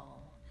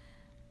call,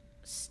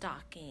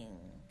 stalking,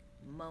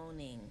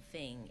 moaning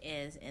thing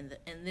is in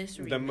this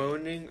remake? The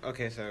moaning,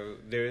 okay, so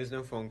there is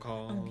no phone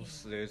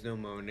calls, there's no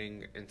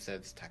moaning,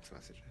 instead it's text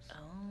messages.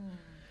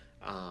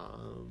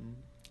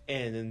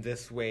 And in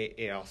this way,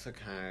 it also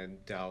kind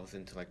of delves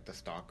into like the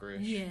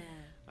stalkerish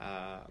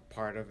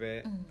part of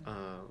it.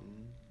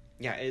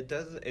 Yeah, it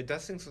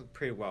does things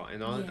pretty well,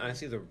 and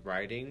honestly, the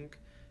writing.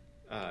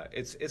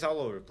 It's all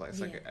over the place.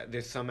 Yeah. Like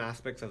there's some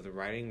aspects of the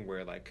writing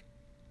where like,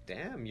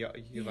 damn, you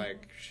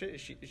like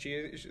she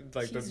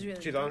like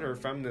she's on her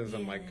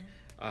feminism like,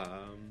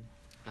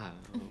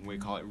 we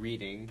call it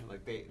reading.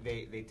 Like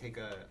they take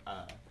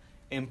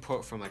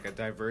input from like a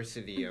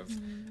diversity of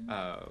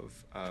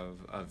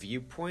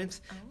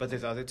viewpoints, but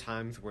there's other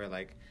times where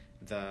like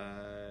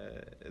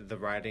the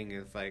writing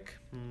is like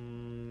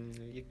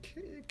it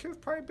could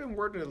have probably been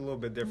worded a little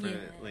bit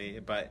differently,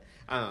 but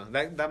I don't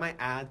know, that might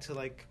add to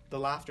like the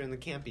laughter and the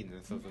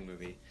campiness of the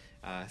movie.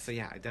 So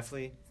yeah, I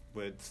definitely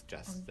would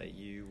suggest that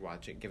you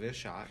watch it, give it a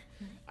shot.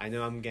 I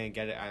know I'm gonna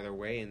get it either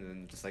way, and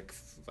then just like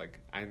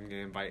I'm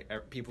gonna invite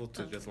people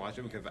to just watch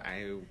it because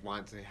I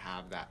want to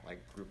have that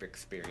like group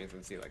experience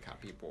and see like how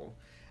people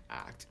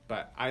act.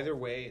 But either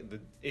way, the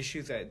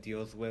issues that it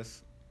deals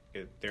with,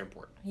 they're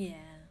important. Yeah.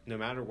 No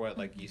matter what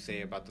like you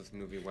say about this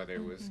movie, whether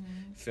it was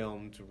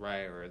filmed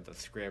right or the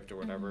script or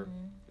whatever,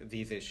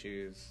 these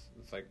issues,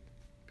 it's like,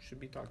 should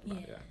be talked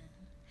about. Yeah.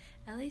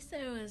 At least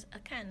there was a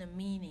kind of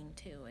meaning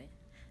to it.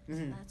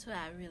 So that's what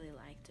I really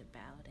liked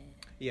about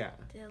it. Yeah.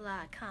 Did a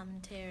lot of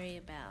commentary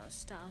about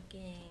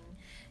stalking,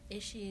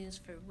 issues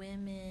for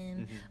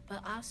women, but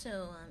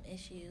also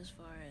issues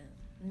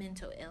for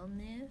mental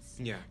illness.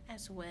 Yeah.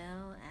 As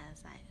well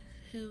as like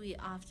who we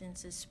often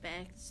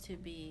suspect to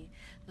be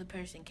the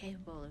person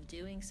capable of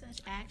doing such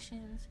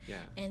actions.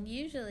 Yeah. And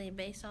usually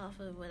based off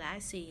of what I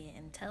see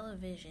in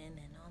television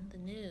and on the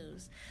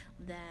news,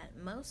 that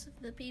most of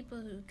the people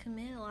who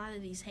commit a lot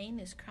of these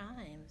heinous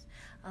crimes,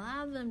 a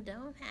lot of them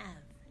don't have,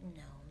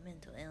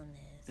 mental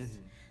illness.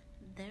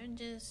 They're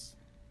just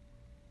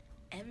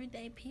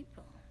everyday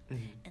people.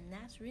 And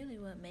that's really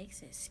what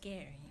makes it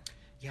scary.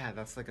 Yeah,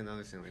 that's like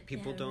another thing. Like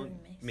people don't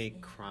really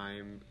make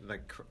crime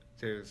like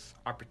there's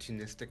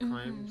opportunistic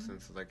crime,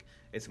 since like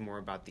it's more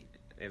about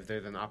if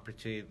the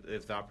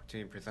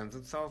opportunity presents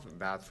itself,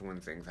 that's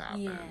when things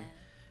happen. Yeah.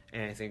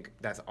 And I think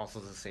that's also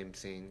the same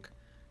thing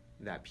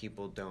that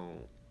people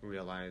don't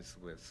realize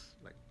with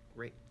like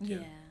rape.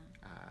 Yeah.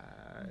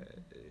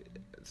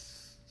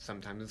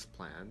 Sometimes it's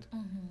planned.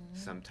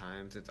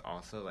 Sometimes it's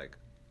also like,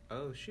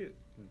 oh shoot,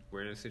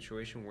 we're in a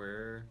situation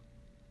where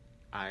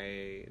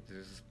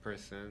there's this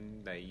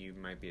person that you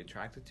might be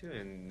attracted to,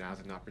 and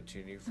now's an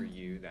opportunity for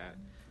you to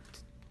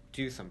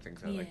do something.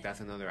 So like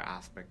that's another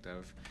aspect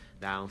of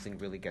that I don't think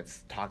really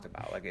gets talked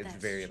about. Like it's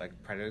very like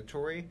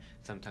predatory.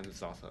 Sometimes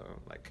it's also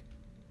like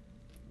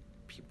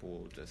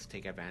people just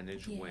take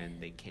advantage when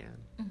they can.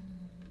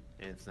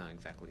 And it's not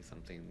exactly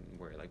something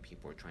where like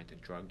people are trying to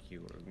drug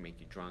you or make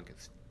you drunk.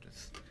 It's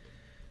just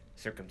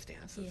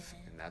circumstances,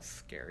 and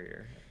that's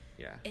scarier.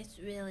 Yeah. It's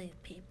really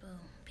people.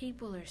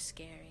 People are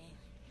scary.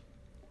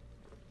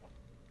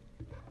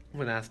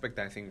 One aspect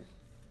that I think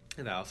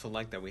that I also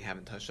like that we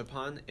haven't touched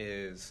upon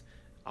is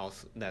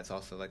that's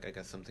also like I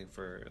guess something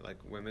for like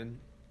women.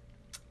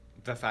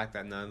 The fact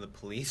that none of the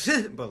police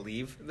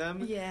believe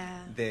them.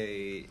 Yeah.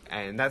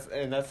 And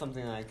that's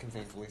something that I can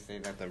thankfully say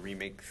that the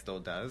remake still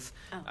does.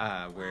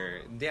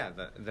 Where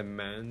the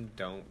men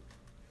don't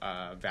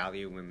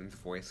value women's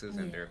voices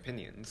and their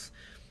opinions.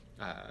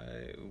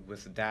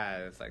 With the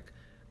dad, it's like,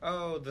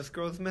 oh, this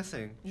girl's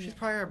missing. She's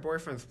probably her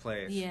boyfriend's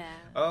place. Yeah.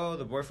 Oh,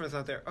 the boyfriend's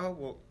not there. Oh,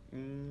 well,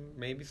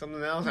 maybe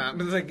something else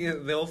happens. Like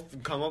they'll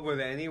come up with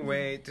any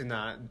way to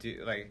not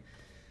do like.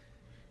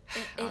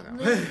 It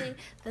literally,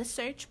 the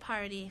search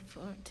party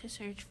to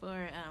search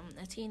for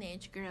a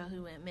teenage girl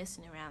who went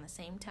missing around the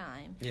same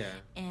time. Yeah.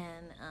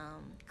 And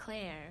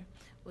Claire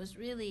was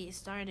really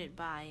started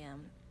by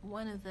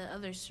one of the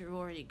other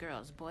sorority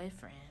girls'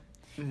 boyfriend.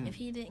 If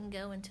he didn't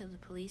go into the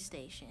police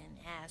station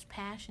as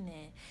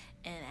passionate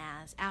and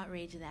as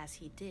outraged as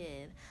he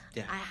did,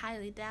 I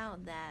highly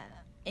doubt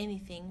that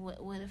anything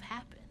would have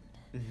happened.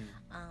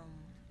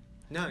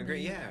 No, I agree.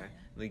 Yeah.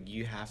 Like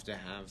you have to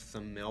have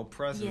some male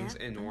presence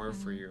in order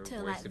for your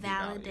voice to be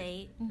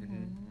validate.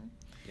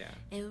 Yeah.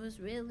 It was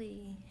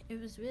really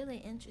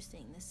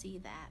interesting to see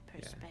that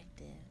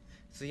perspective.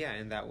 Yeah. So yeah,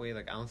 in that way,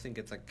 like I don't think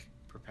it's like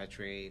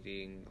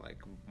perpetuating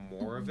like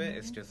more of it.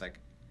 It's just like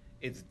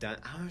it's done.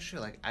 I'm not sure.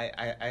 Like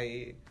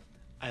I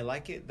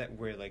like it that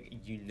where like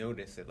you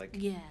notice it. Like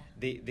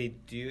they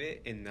do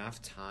it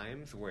enough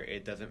times where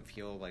it doesn't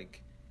feel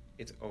like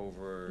it's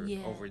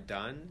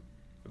overdone,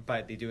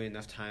 but they do it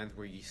enough times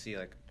where you see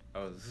like,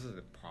 oh, this is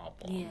a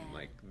problem. Yeah.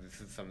 Like this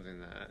is something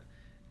that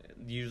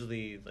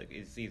usually like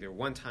it's either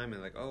one time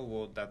and like, oh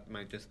well, that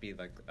might just be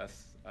like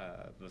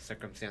the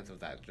circumstance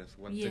of that just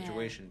one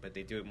situation, but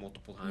they do it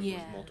multiple times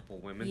with multiple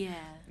women. Yeah.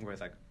 Where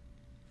it's like,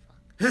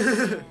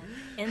 fuck.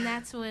 And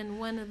that's when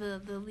one of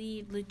the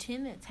lead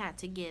lieutenants had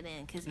to get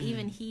in because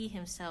even he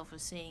himself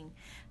was seeing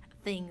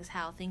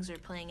how things are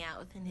playing out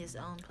within his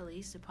own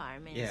police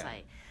department. It's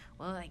like,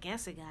 well, I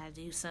guess I gotta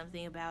do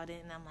something about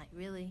it, and I'm like,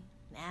 really?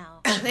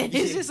 Now?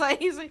 It's just like,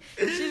 he's like,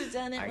 you should have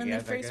done it when they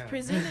first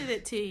presented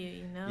it to you,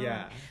 you know?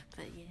 Yeah.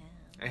 But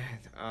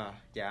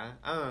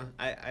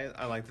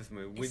I like this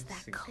movie. It's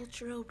that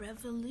cultural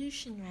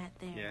revolution right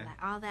there. Yeah.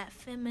 Like all that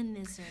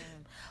feminism.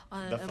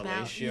 The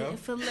fellatio.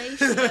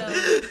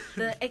 Fellatio.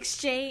 The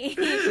exchange.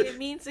 It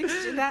means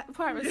exchange. That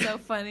part was so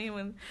funny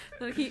when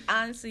he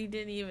honestly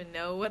didn't even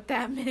know what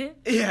that meant.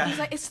 Yeah. He's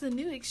like, it's the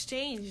new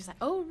exchange. He's like,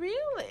 oh,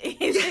 really?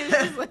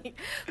 It's like,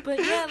 but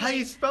yeah. How do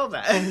you spell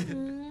that?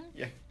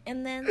 Yeah.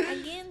 And then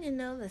again, you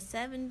know, the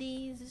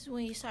 70s is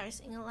when you start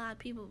seeing a lot of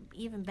people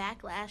even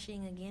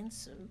backlashing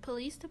against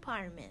police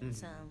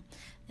departments.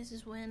 This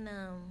is when,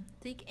 I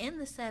think in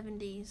the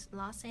 70s,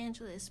 Los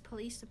Angeles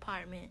Police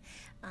Department,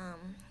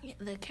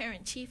 the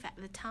current chief at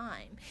the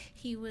time,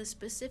 he was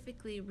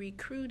specifically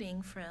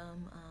recruiting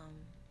from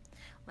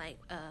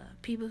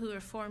people who are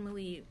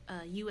formerly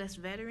U.S.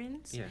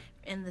 veterans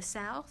in the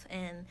South,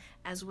 and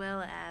as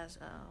well as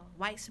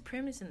white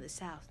supremacists in the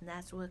South. And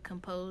that's what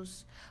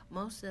composed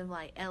most of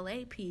like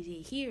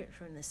LAPD here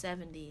from the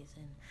 70s.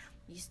 And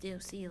you still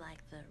see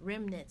like the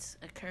remnants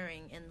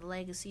occurring in the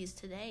legacies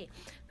today.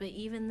 But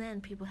even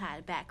then, people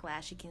had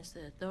backlash against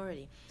the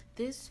authority.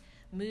 This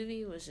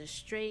movie was a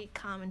straight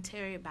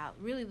commentary about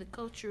really the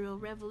Cultural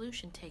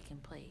Revolution taking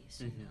place,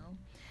 you know?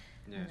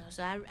 Yeah. You know,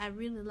 so I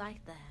really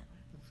like that.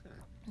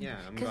 Yeah,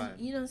 I'm glad.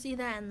 You don't see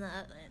that in the...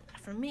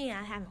 For me,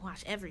 I haven't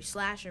watched every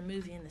slasher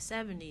movie in the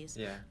 70s.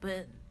 Yeah.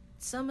 But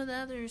some of the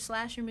other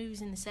slasher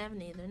movies in the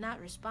 70s, they're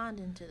not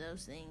responding to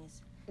those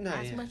things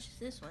as much as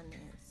this one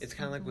is. It's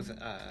kind of like with...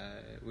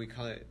 we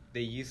call it...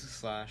 They use the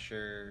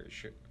slasher...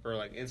 Or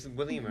like... It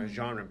wasn't even a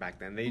genre back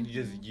then. They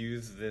just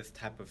use this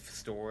type of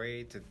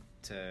story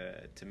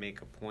to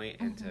make a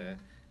point and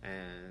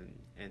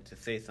to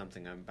say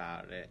something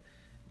about it.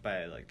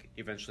 But like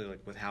eventually, like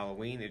with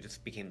Halloween, it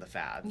just became the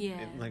fad. Yeah.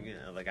 And, like, you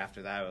know, like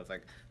after that, it was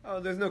like, oh,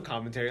 there's no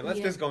commentary. Let's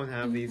just go and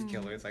have these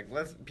killers. Like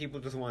people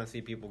just want to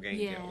see people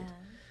getting killed.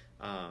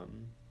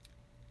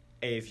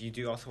 If you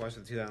do also watch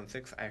the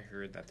 2006, I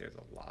heard that there's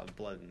a lot of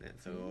blood in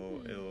it,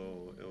 so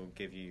it'll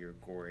give you your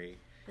gory.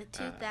 The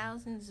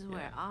 2000s is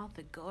where all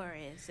the gore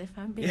is. If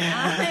I'm being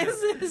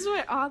honest, is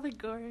where all the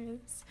gore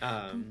is.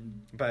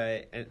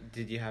 But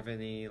did you have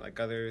any like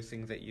other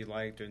things that you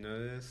liked or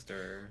noticed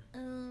or?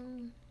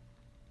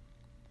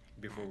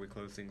 Before we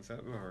close things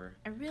up, or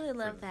I really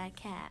love that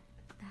cat.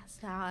 That's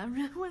all I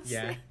really want to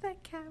say.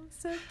 That cat was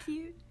so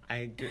cute.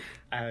 There's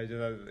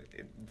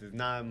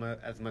not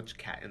as much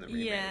cat in the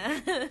remake. Yeah.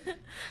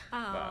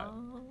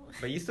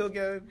 but you still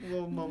get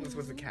little moments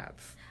with the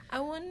cats.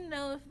 I want to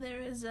know if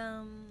there is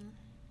a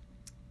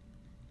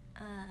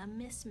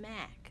Miss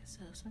Mac, so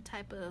some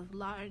type of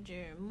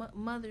larger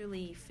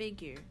motherly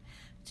figure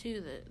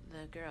to the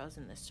girls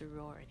in the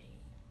sorority.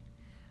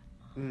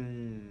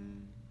 No.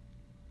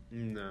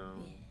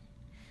 Yeah.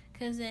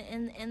 Because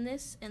in the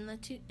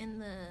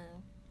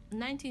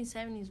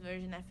 1970s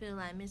version, I feel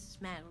like Mrs.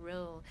 Mac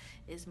role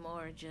is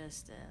more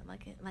just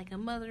like a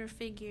mother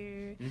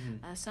figure,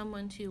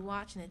 someone to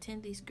watch and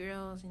attend these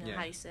girls. You know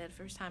how you said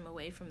first time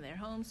away from their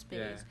home space.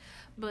 Yeah.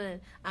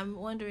 But I'm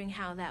wondering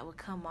how that would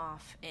come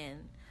off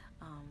in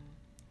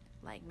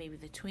like maybe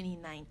the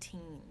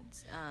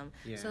 2019s.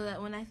 So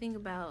that when I think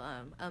about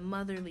a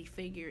motherly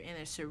figure in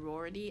a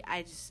sorority,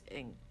 I just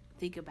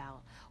think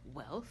about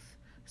wealth.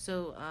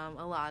 So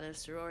a lot of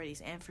sororities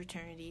and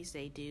fraternities,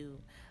 they do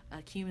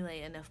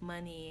accumulate enough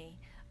money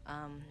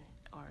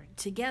or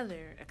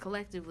together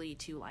collectively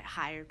to like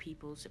hire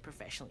people to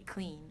professionally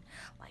clean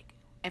like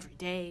every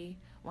day,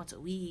 once a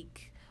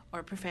week,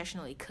 or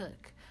professionally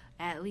cook,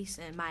 at least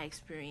in my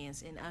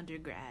experience in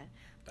undergrad.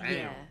 Damn.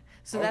 Yeah.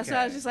 So that's why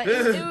I was just like,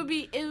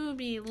 it would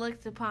be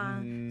looked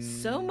upon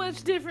so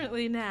much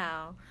differently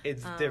now.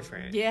 It's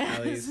different. Yeah.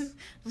 At least.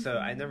 So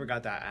I never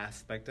got that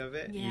aspect of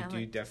it. Yeah, you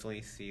do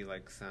definitely see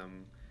like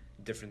some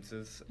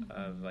differences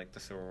of like the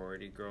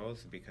sorority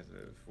girls because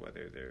of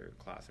whether they're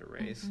class or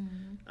race.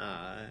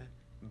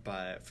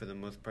 But for the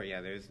most part,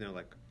 there's no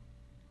like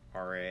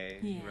RA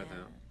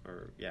rhythm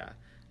or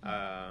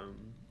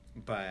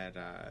but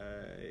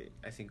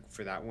I think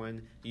for that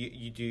one,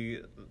 you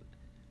do.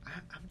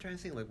 I'm trying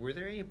to think, like, were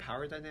there any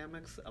power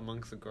dynamics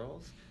amongst the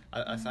girls?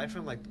 Aside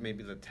from, like,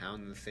 maybe the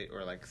town and the state,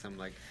 or, like, some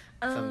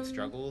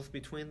struggles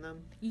between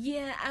them?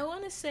 Yeah, I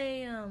want to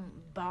say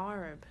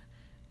Barb,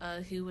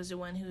 who was the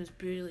one who was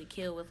brutally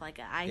killed with, like,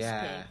 an ice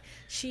pick.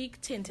 She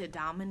tended to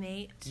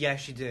dominate. Yeah,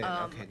 she did.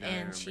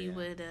 And she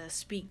would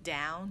speak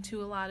down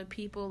to a lot of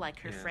people,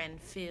 like her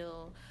friend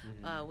Phil,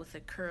 with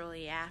a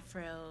curly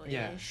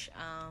afro-ish.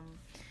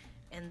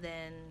 And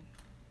then...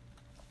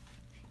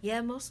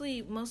 Yeah,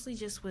 mostly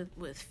just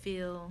with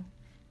Phil.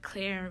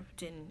 Claire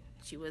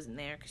she wasn't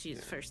there because she was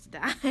the first to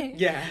die.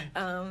 Yeah.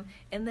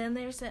 And then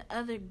there's the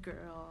other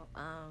girl,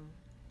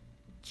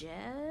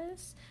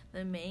 Jess,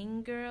 the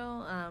main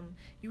girl.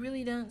 You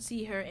really don't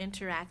see her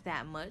interact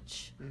that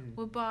much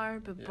with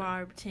Barb, but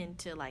Barb tend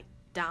to like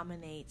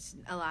dominate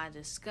a lot of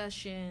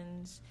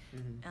discussions.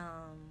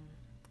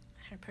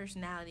 Her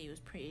personality was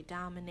pretty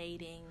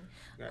dominating.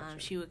 Gotcha.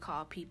 She would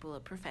call people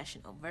a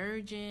professional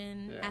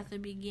virgin at the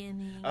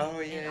beginning. Oh,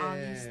 yeah. And all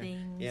these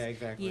things. Yeah,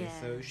 exactly. Yeah.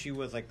 So she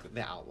was like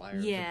the outlier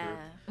of the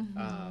group.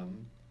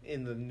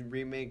 In the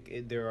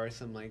remake, there are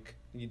some like,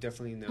 you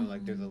definitely know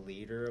like there's a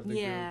leader of the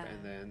group,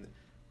 and then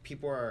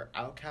people are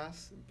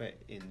outcasts, but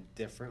in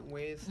different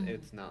ways.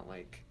 It's not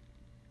like,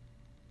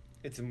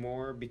 it's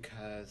more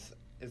because,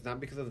 it's not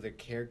because of their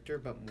character,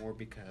 but more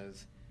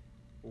because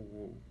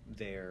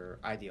their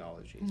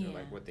ideologies or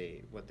like what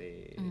they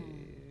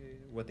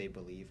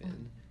believe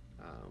in,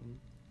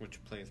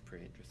 which plays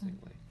pretty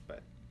interestingly.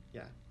 But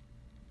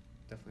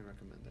definitely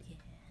recommend it.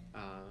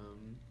 Yeah.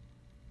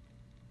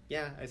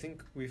 Yeah, I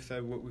think we've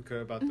said what we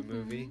could about the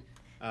movie.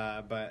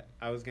 But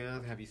I was gonna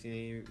ask, have you seen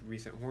any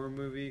recent horror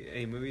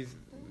any movies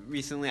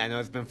recently? I know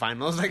it's been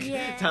finals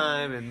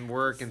time and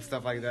work and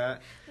stuff like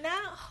that.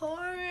 Not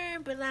horror,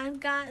 but I've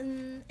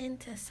gotten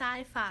into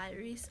sci-fi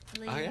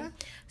recently. Oh yeah?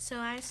 So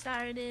I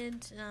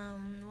started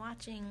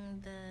watching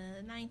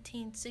the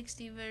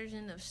 1960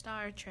 version of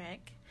Star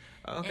Trek.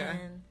 Okay.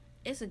 And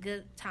it's a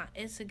good time.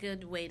 It's a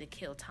good way to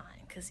kill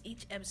time because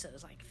each episode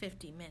is like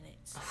 50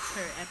 minutes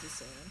per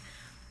episode.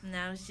 And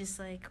I was just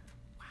like,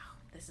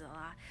 this is a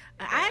lot.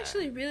 I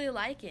actually really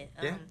like it.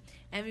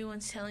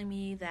 Everyone's telling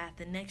me that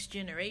The Next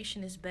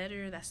Generation is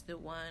better. That's the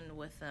one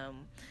with,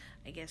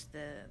 I guess,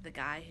 the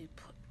guy who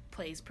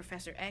plays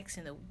Professor X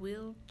in the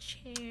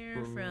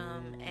wheelchair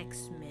from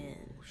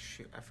X-Men.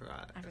 Shoot, I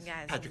forgot.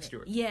 Patrick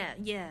Stewart.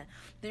 Yeah.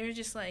 They're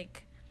just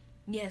like,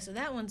 so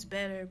that one's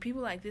better.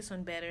 People like this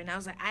one better. And I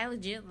was like, I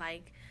legit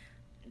like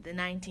the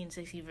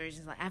 1960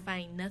 versions. Like, I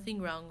find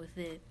nothing wrong with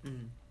it.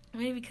 Mm-hmm.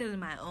 Maybe because of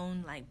my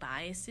own, like,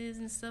 biases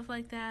and stuff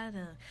like that.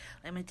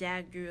 Like, my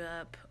dad grew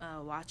up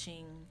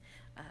watching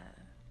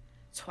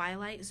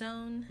Twilight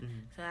Zone. Mm-hmm.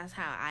 So that's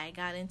how I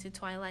got into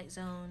Twilight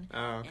Zone.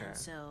 Oh, okay. And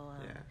so,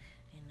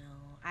 you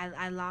know,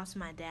 I lost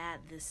my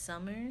dad this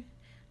summer.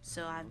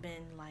 So I've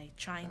been, like,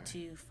 trying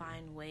to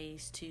find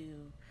ways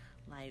to,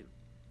 like,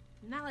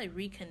 not, like,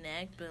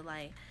 reconnect, but,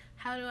 like,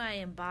 how do I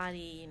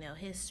embody, you know,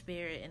 his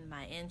spirit and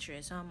my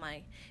interests? So I'm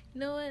like, you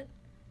know what?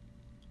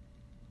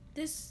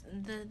 This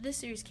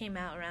series came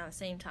out around the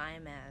same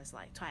time as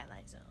like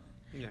Twilight Zone.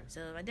 Yeah.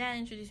 So my dad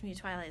introduced me to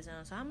Twilight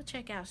Zone, so I'm gonna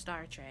check out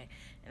Star Trek,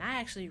 and I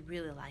actually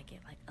really like it,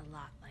 like a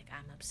lot. Like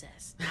I'm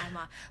obsessed.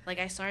 Like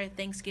I started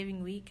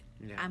Thanksgiving week.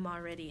 Yeah. I'm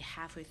already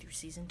halfway through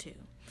season 2.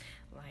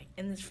 Like,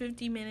 and there's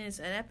 50 minutes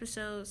an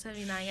episode,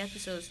 79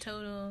 episodes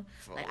total.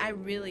 Like I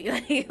really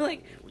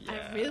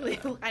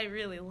I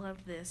really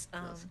love this.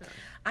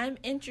 I'm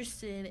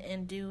interested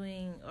in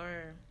doing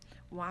or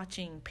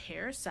watching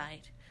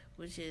Parasite,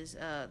 which is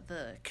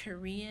the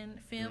Korean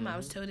film. Mm-hmm. I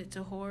was told it's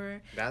a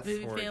horror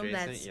movie film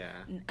that's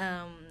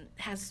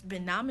has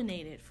been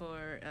nominated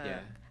for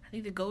I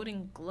think the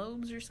Golden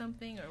Globes or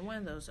something, or one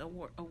of those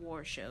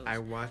award shows. I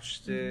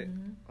watched it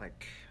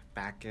like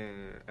back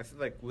in, I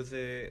think, like, was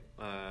it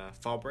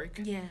Fall Break?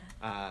 Yeah.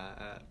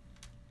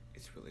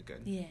 It's really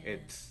good. Yeah.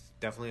 It's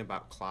definitely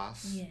about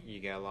class. Yeah. You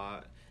get a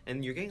lot,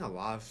 and you're getting a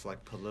lot of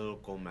like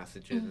political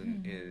messages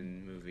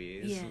in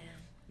movies. Yeah.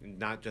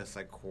 Not just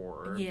like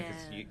horror,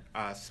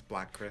 because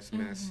Black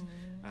Christmas,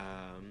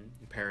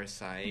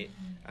 Parasite,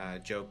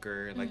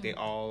 Joker, like they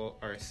all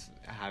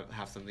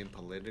have something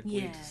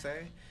politically to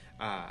say.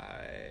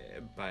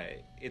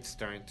 But it's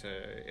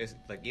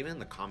like even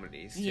the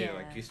comedies too.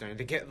 Like you're starting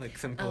to get like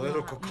some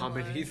political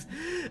comedies.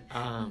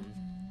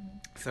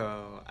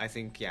 So I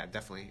think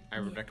definitely I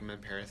would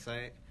recommend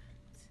Parasite.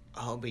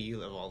 Oh, but you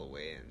live all the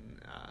way in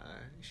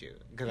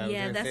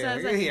that's what I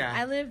was like.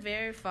 I live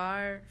very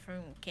far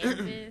from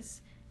campus.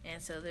 And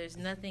so there's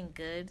nothing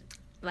good.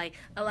 Like,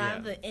 a lot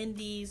of the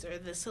indies or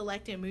the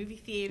selected movie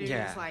theaters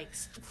is, like,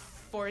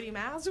 40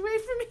 miles away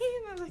from me.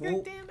 And I was like,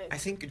 God damn it. I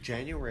think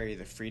January,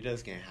 the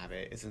Frida's going to have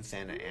it. It's in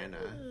Santa Ana.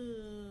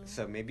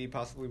 So maybe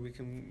possibly we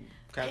can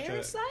catch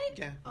Parasite?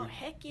 Yeah. Oh,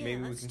 heck yeah.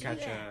 Maybe we can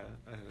catch a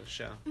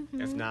show.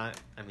 Mm-hmm. If not,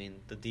 I mean,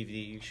 the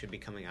DVD should be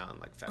coming out in,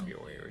 like,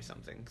 February or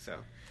something. So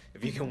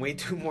if you can wait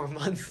 2 more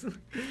months.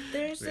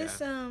 There's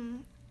this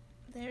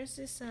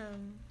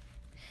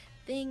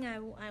thing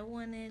I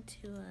wanted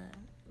to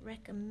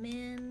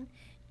recommend.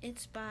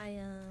 It's by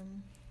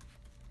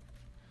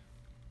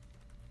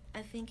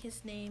I think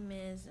his name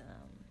is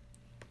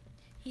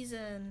he's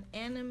an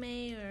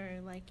anime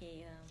or like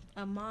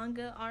a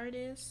manga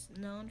artist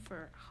known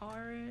for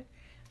horror.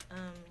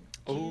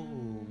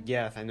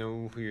 Yes, I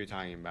know who you're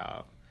talking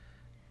about.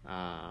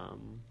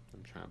 I'm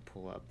trying to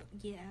pull up.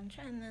 Yeah, I'm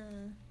trying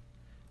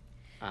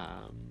to.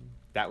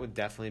 That would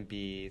definitely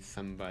be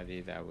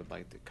somebody that I would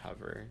like to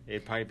cover.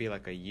 It'd probably be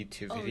like a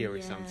YouTube video or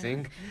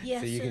something,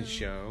 so you can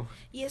show.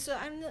 Yeah, so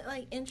I'm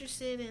like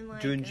interested in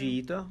like Junji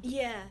Ito.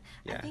 Yeah,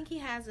 I think he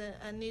has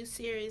a new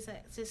series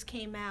that just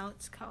came out.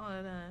 It's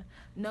called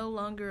No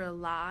Longer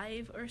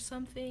Alive or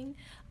something.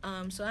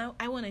 So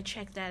I want to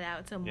check that out.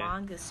 It's a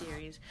manga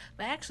series,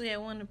 but actually I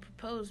want to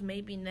propose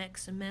maybe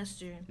next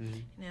semester.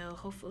 Mm-hmm. You know,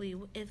 hopefully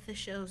if the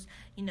shows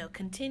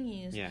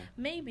continues,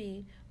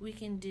 maybe we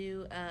can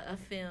do a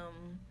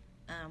film.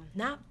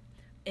 Not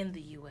in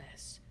the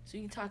U.S. So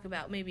you can talk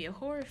about maybe a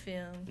horror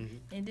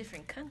film in a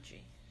different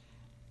country.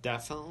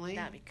 Definitely.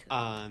 That'd be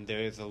cool.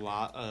 There's a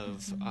lot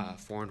of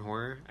foreign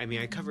horror. I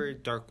mean, I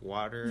covered Dark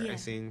Water, I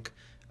think.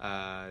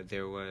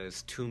 There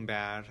was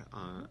Toombad.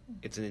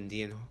 It's an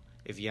Indian.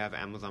 If you have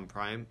Amazon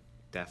Prime,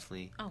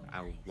 definitely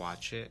I would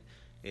watch it.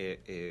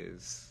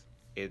 It's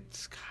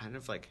kind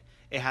of like,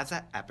 it has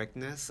that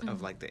epicness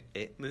of like the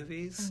It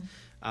movies,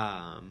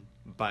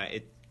 but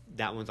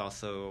that one's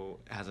also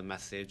has a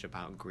message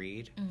about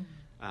greed.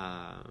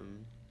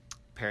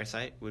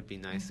 Parasite would be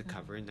nice to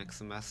cover next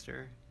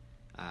semester.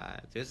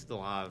 There's a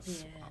lot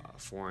of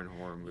foreign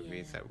horror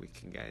movies that we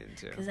can get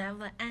into. Because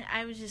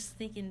I was just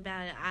thinking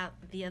about it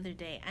the other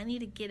day. I need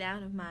to get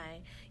out of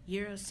my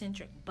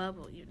Eurocentric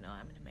bubble. You know,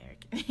 I'm an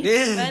American.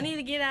 But I need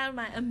to get out of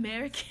my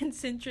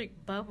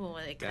American-centric bubble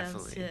when it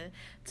comes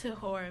to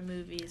horror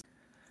movies.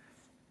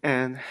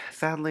 And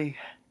sadly,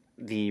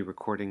 the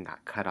recording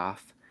got cut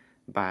off,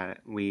 but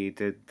we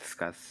did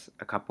discuss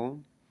a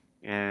couple,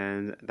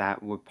 and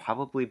that would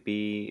probably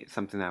be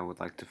something I would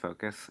like to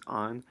focus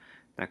on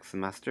next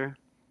semester.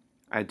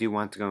 I do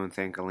want to go and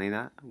thank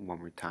Elena one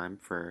more time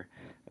for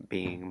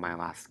being my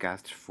last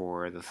guest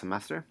for the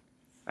semester.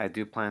 I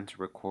do plan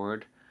to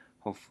record,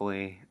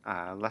 hopefully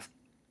less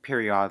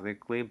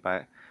periodically,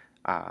 but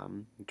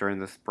during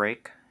this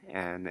break,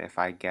 and if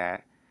I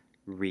get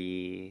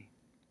re-accepted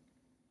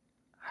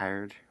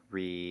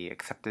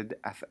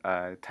as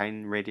a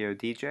Titan Radio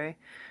DJ,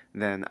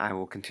 then I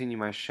will continue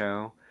my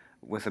show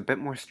with a bit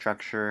more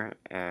structure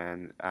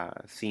and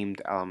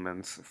themed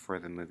elements for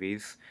the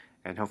movies,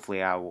 and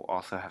hopefully I will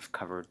also have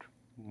covered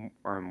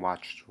or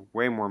watched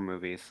way more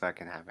movies so I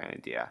can have an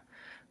idea.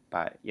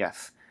 But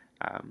yes,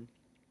 you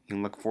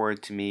can look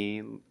forward to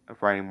me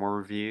writing more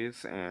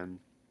reviews and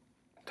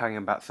talking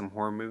about some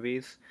horror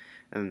movies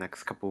in the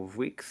next couple of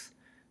weeks.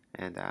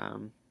 And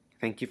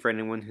thank you for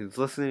anyone who's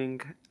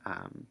listening,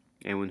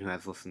 anyone who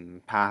has listened in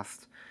the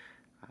past.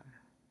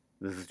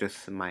 This is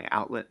just my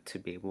outlet to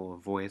be able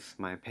to voice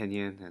my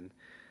opinion and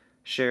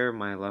share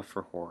my love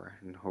for horror,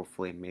 and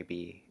hopefully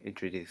maybe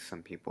introduce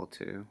some people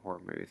to horror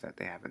movies that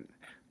they haven't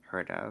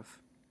heard of.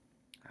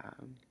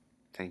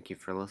 Thank you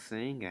for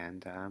listening,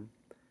 and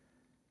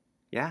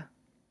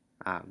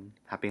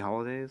happy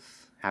holidays,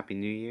 happy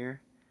new year.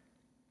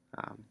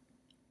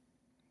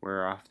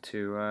 We're off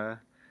to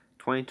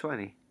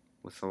 2020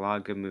 with a lot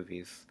of good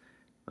movies.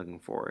 Looking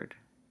forward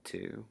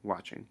to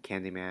watching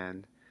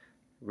Candyman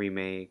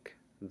remake,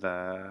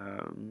 the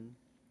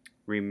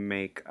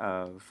remake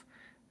of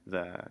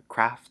The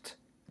Craft,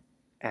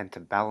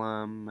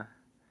 Antebellum,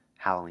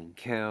 Halloween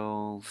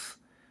Kills.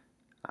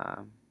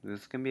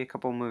 There's going to be a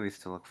couple movies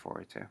to look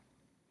forward to.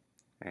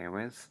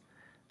 Anyways,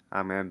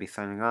 I'm going to be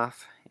signing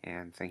off,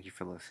 and thank you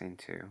for listening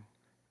to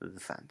The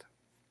Descent.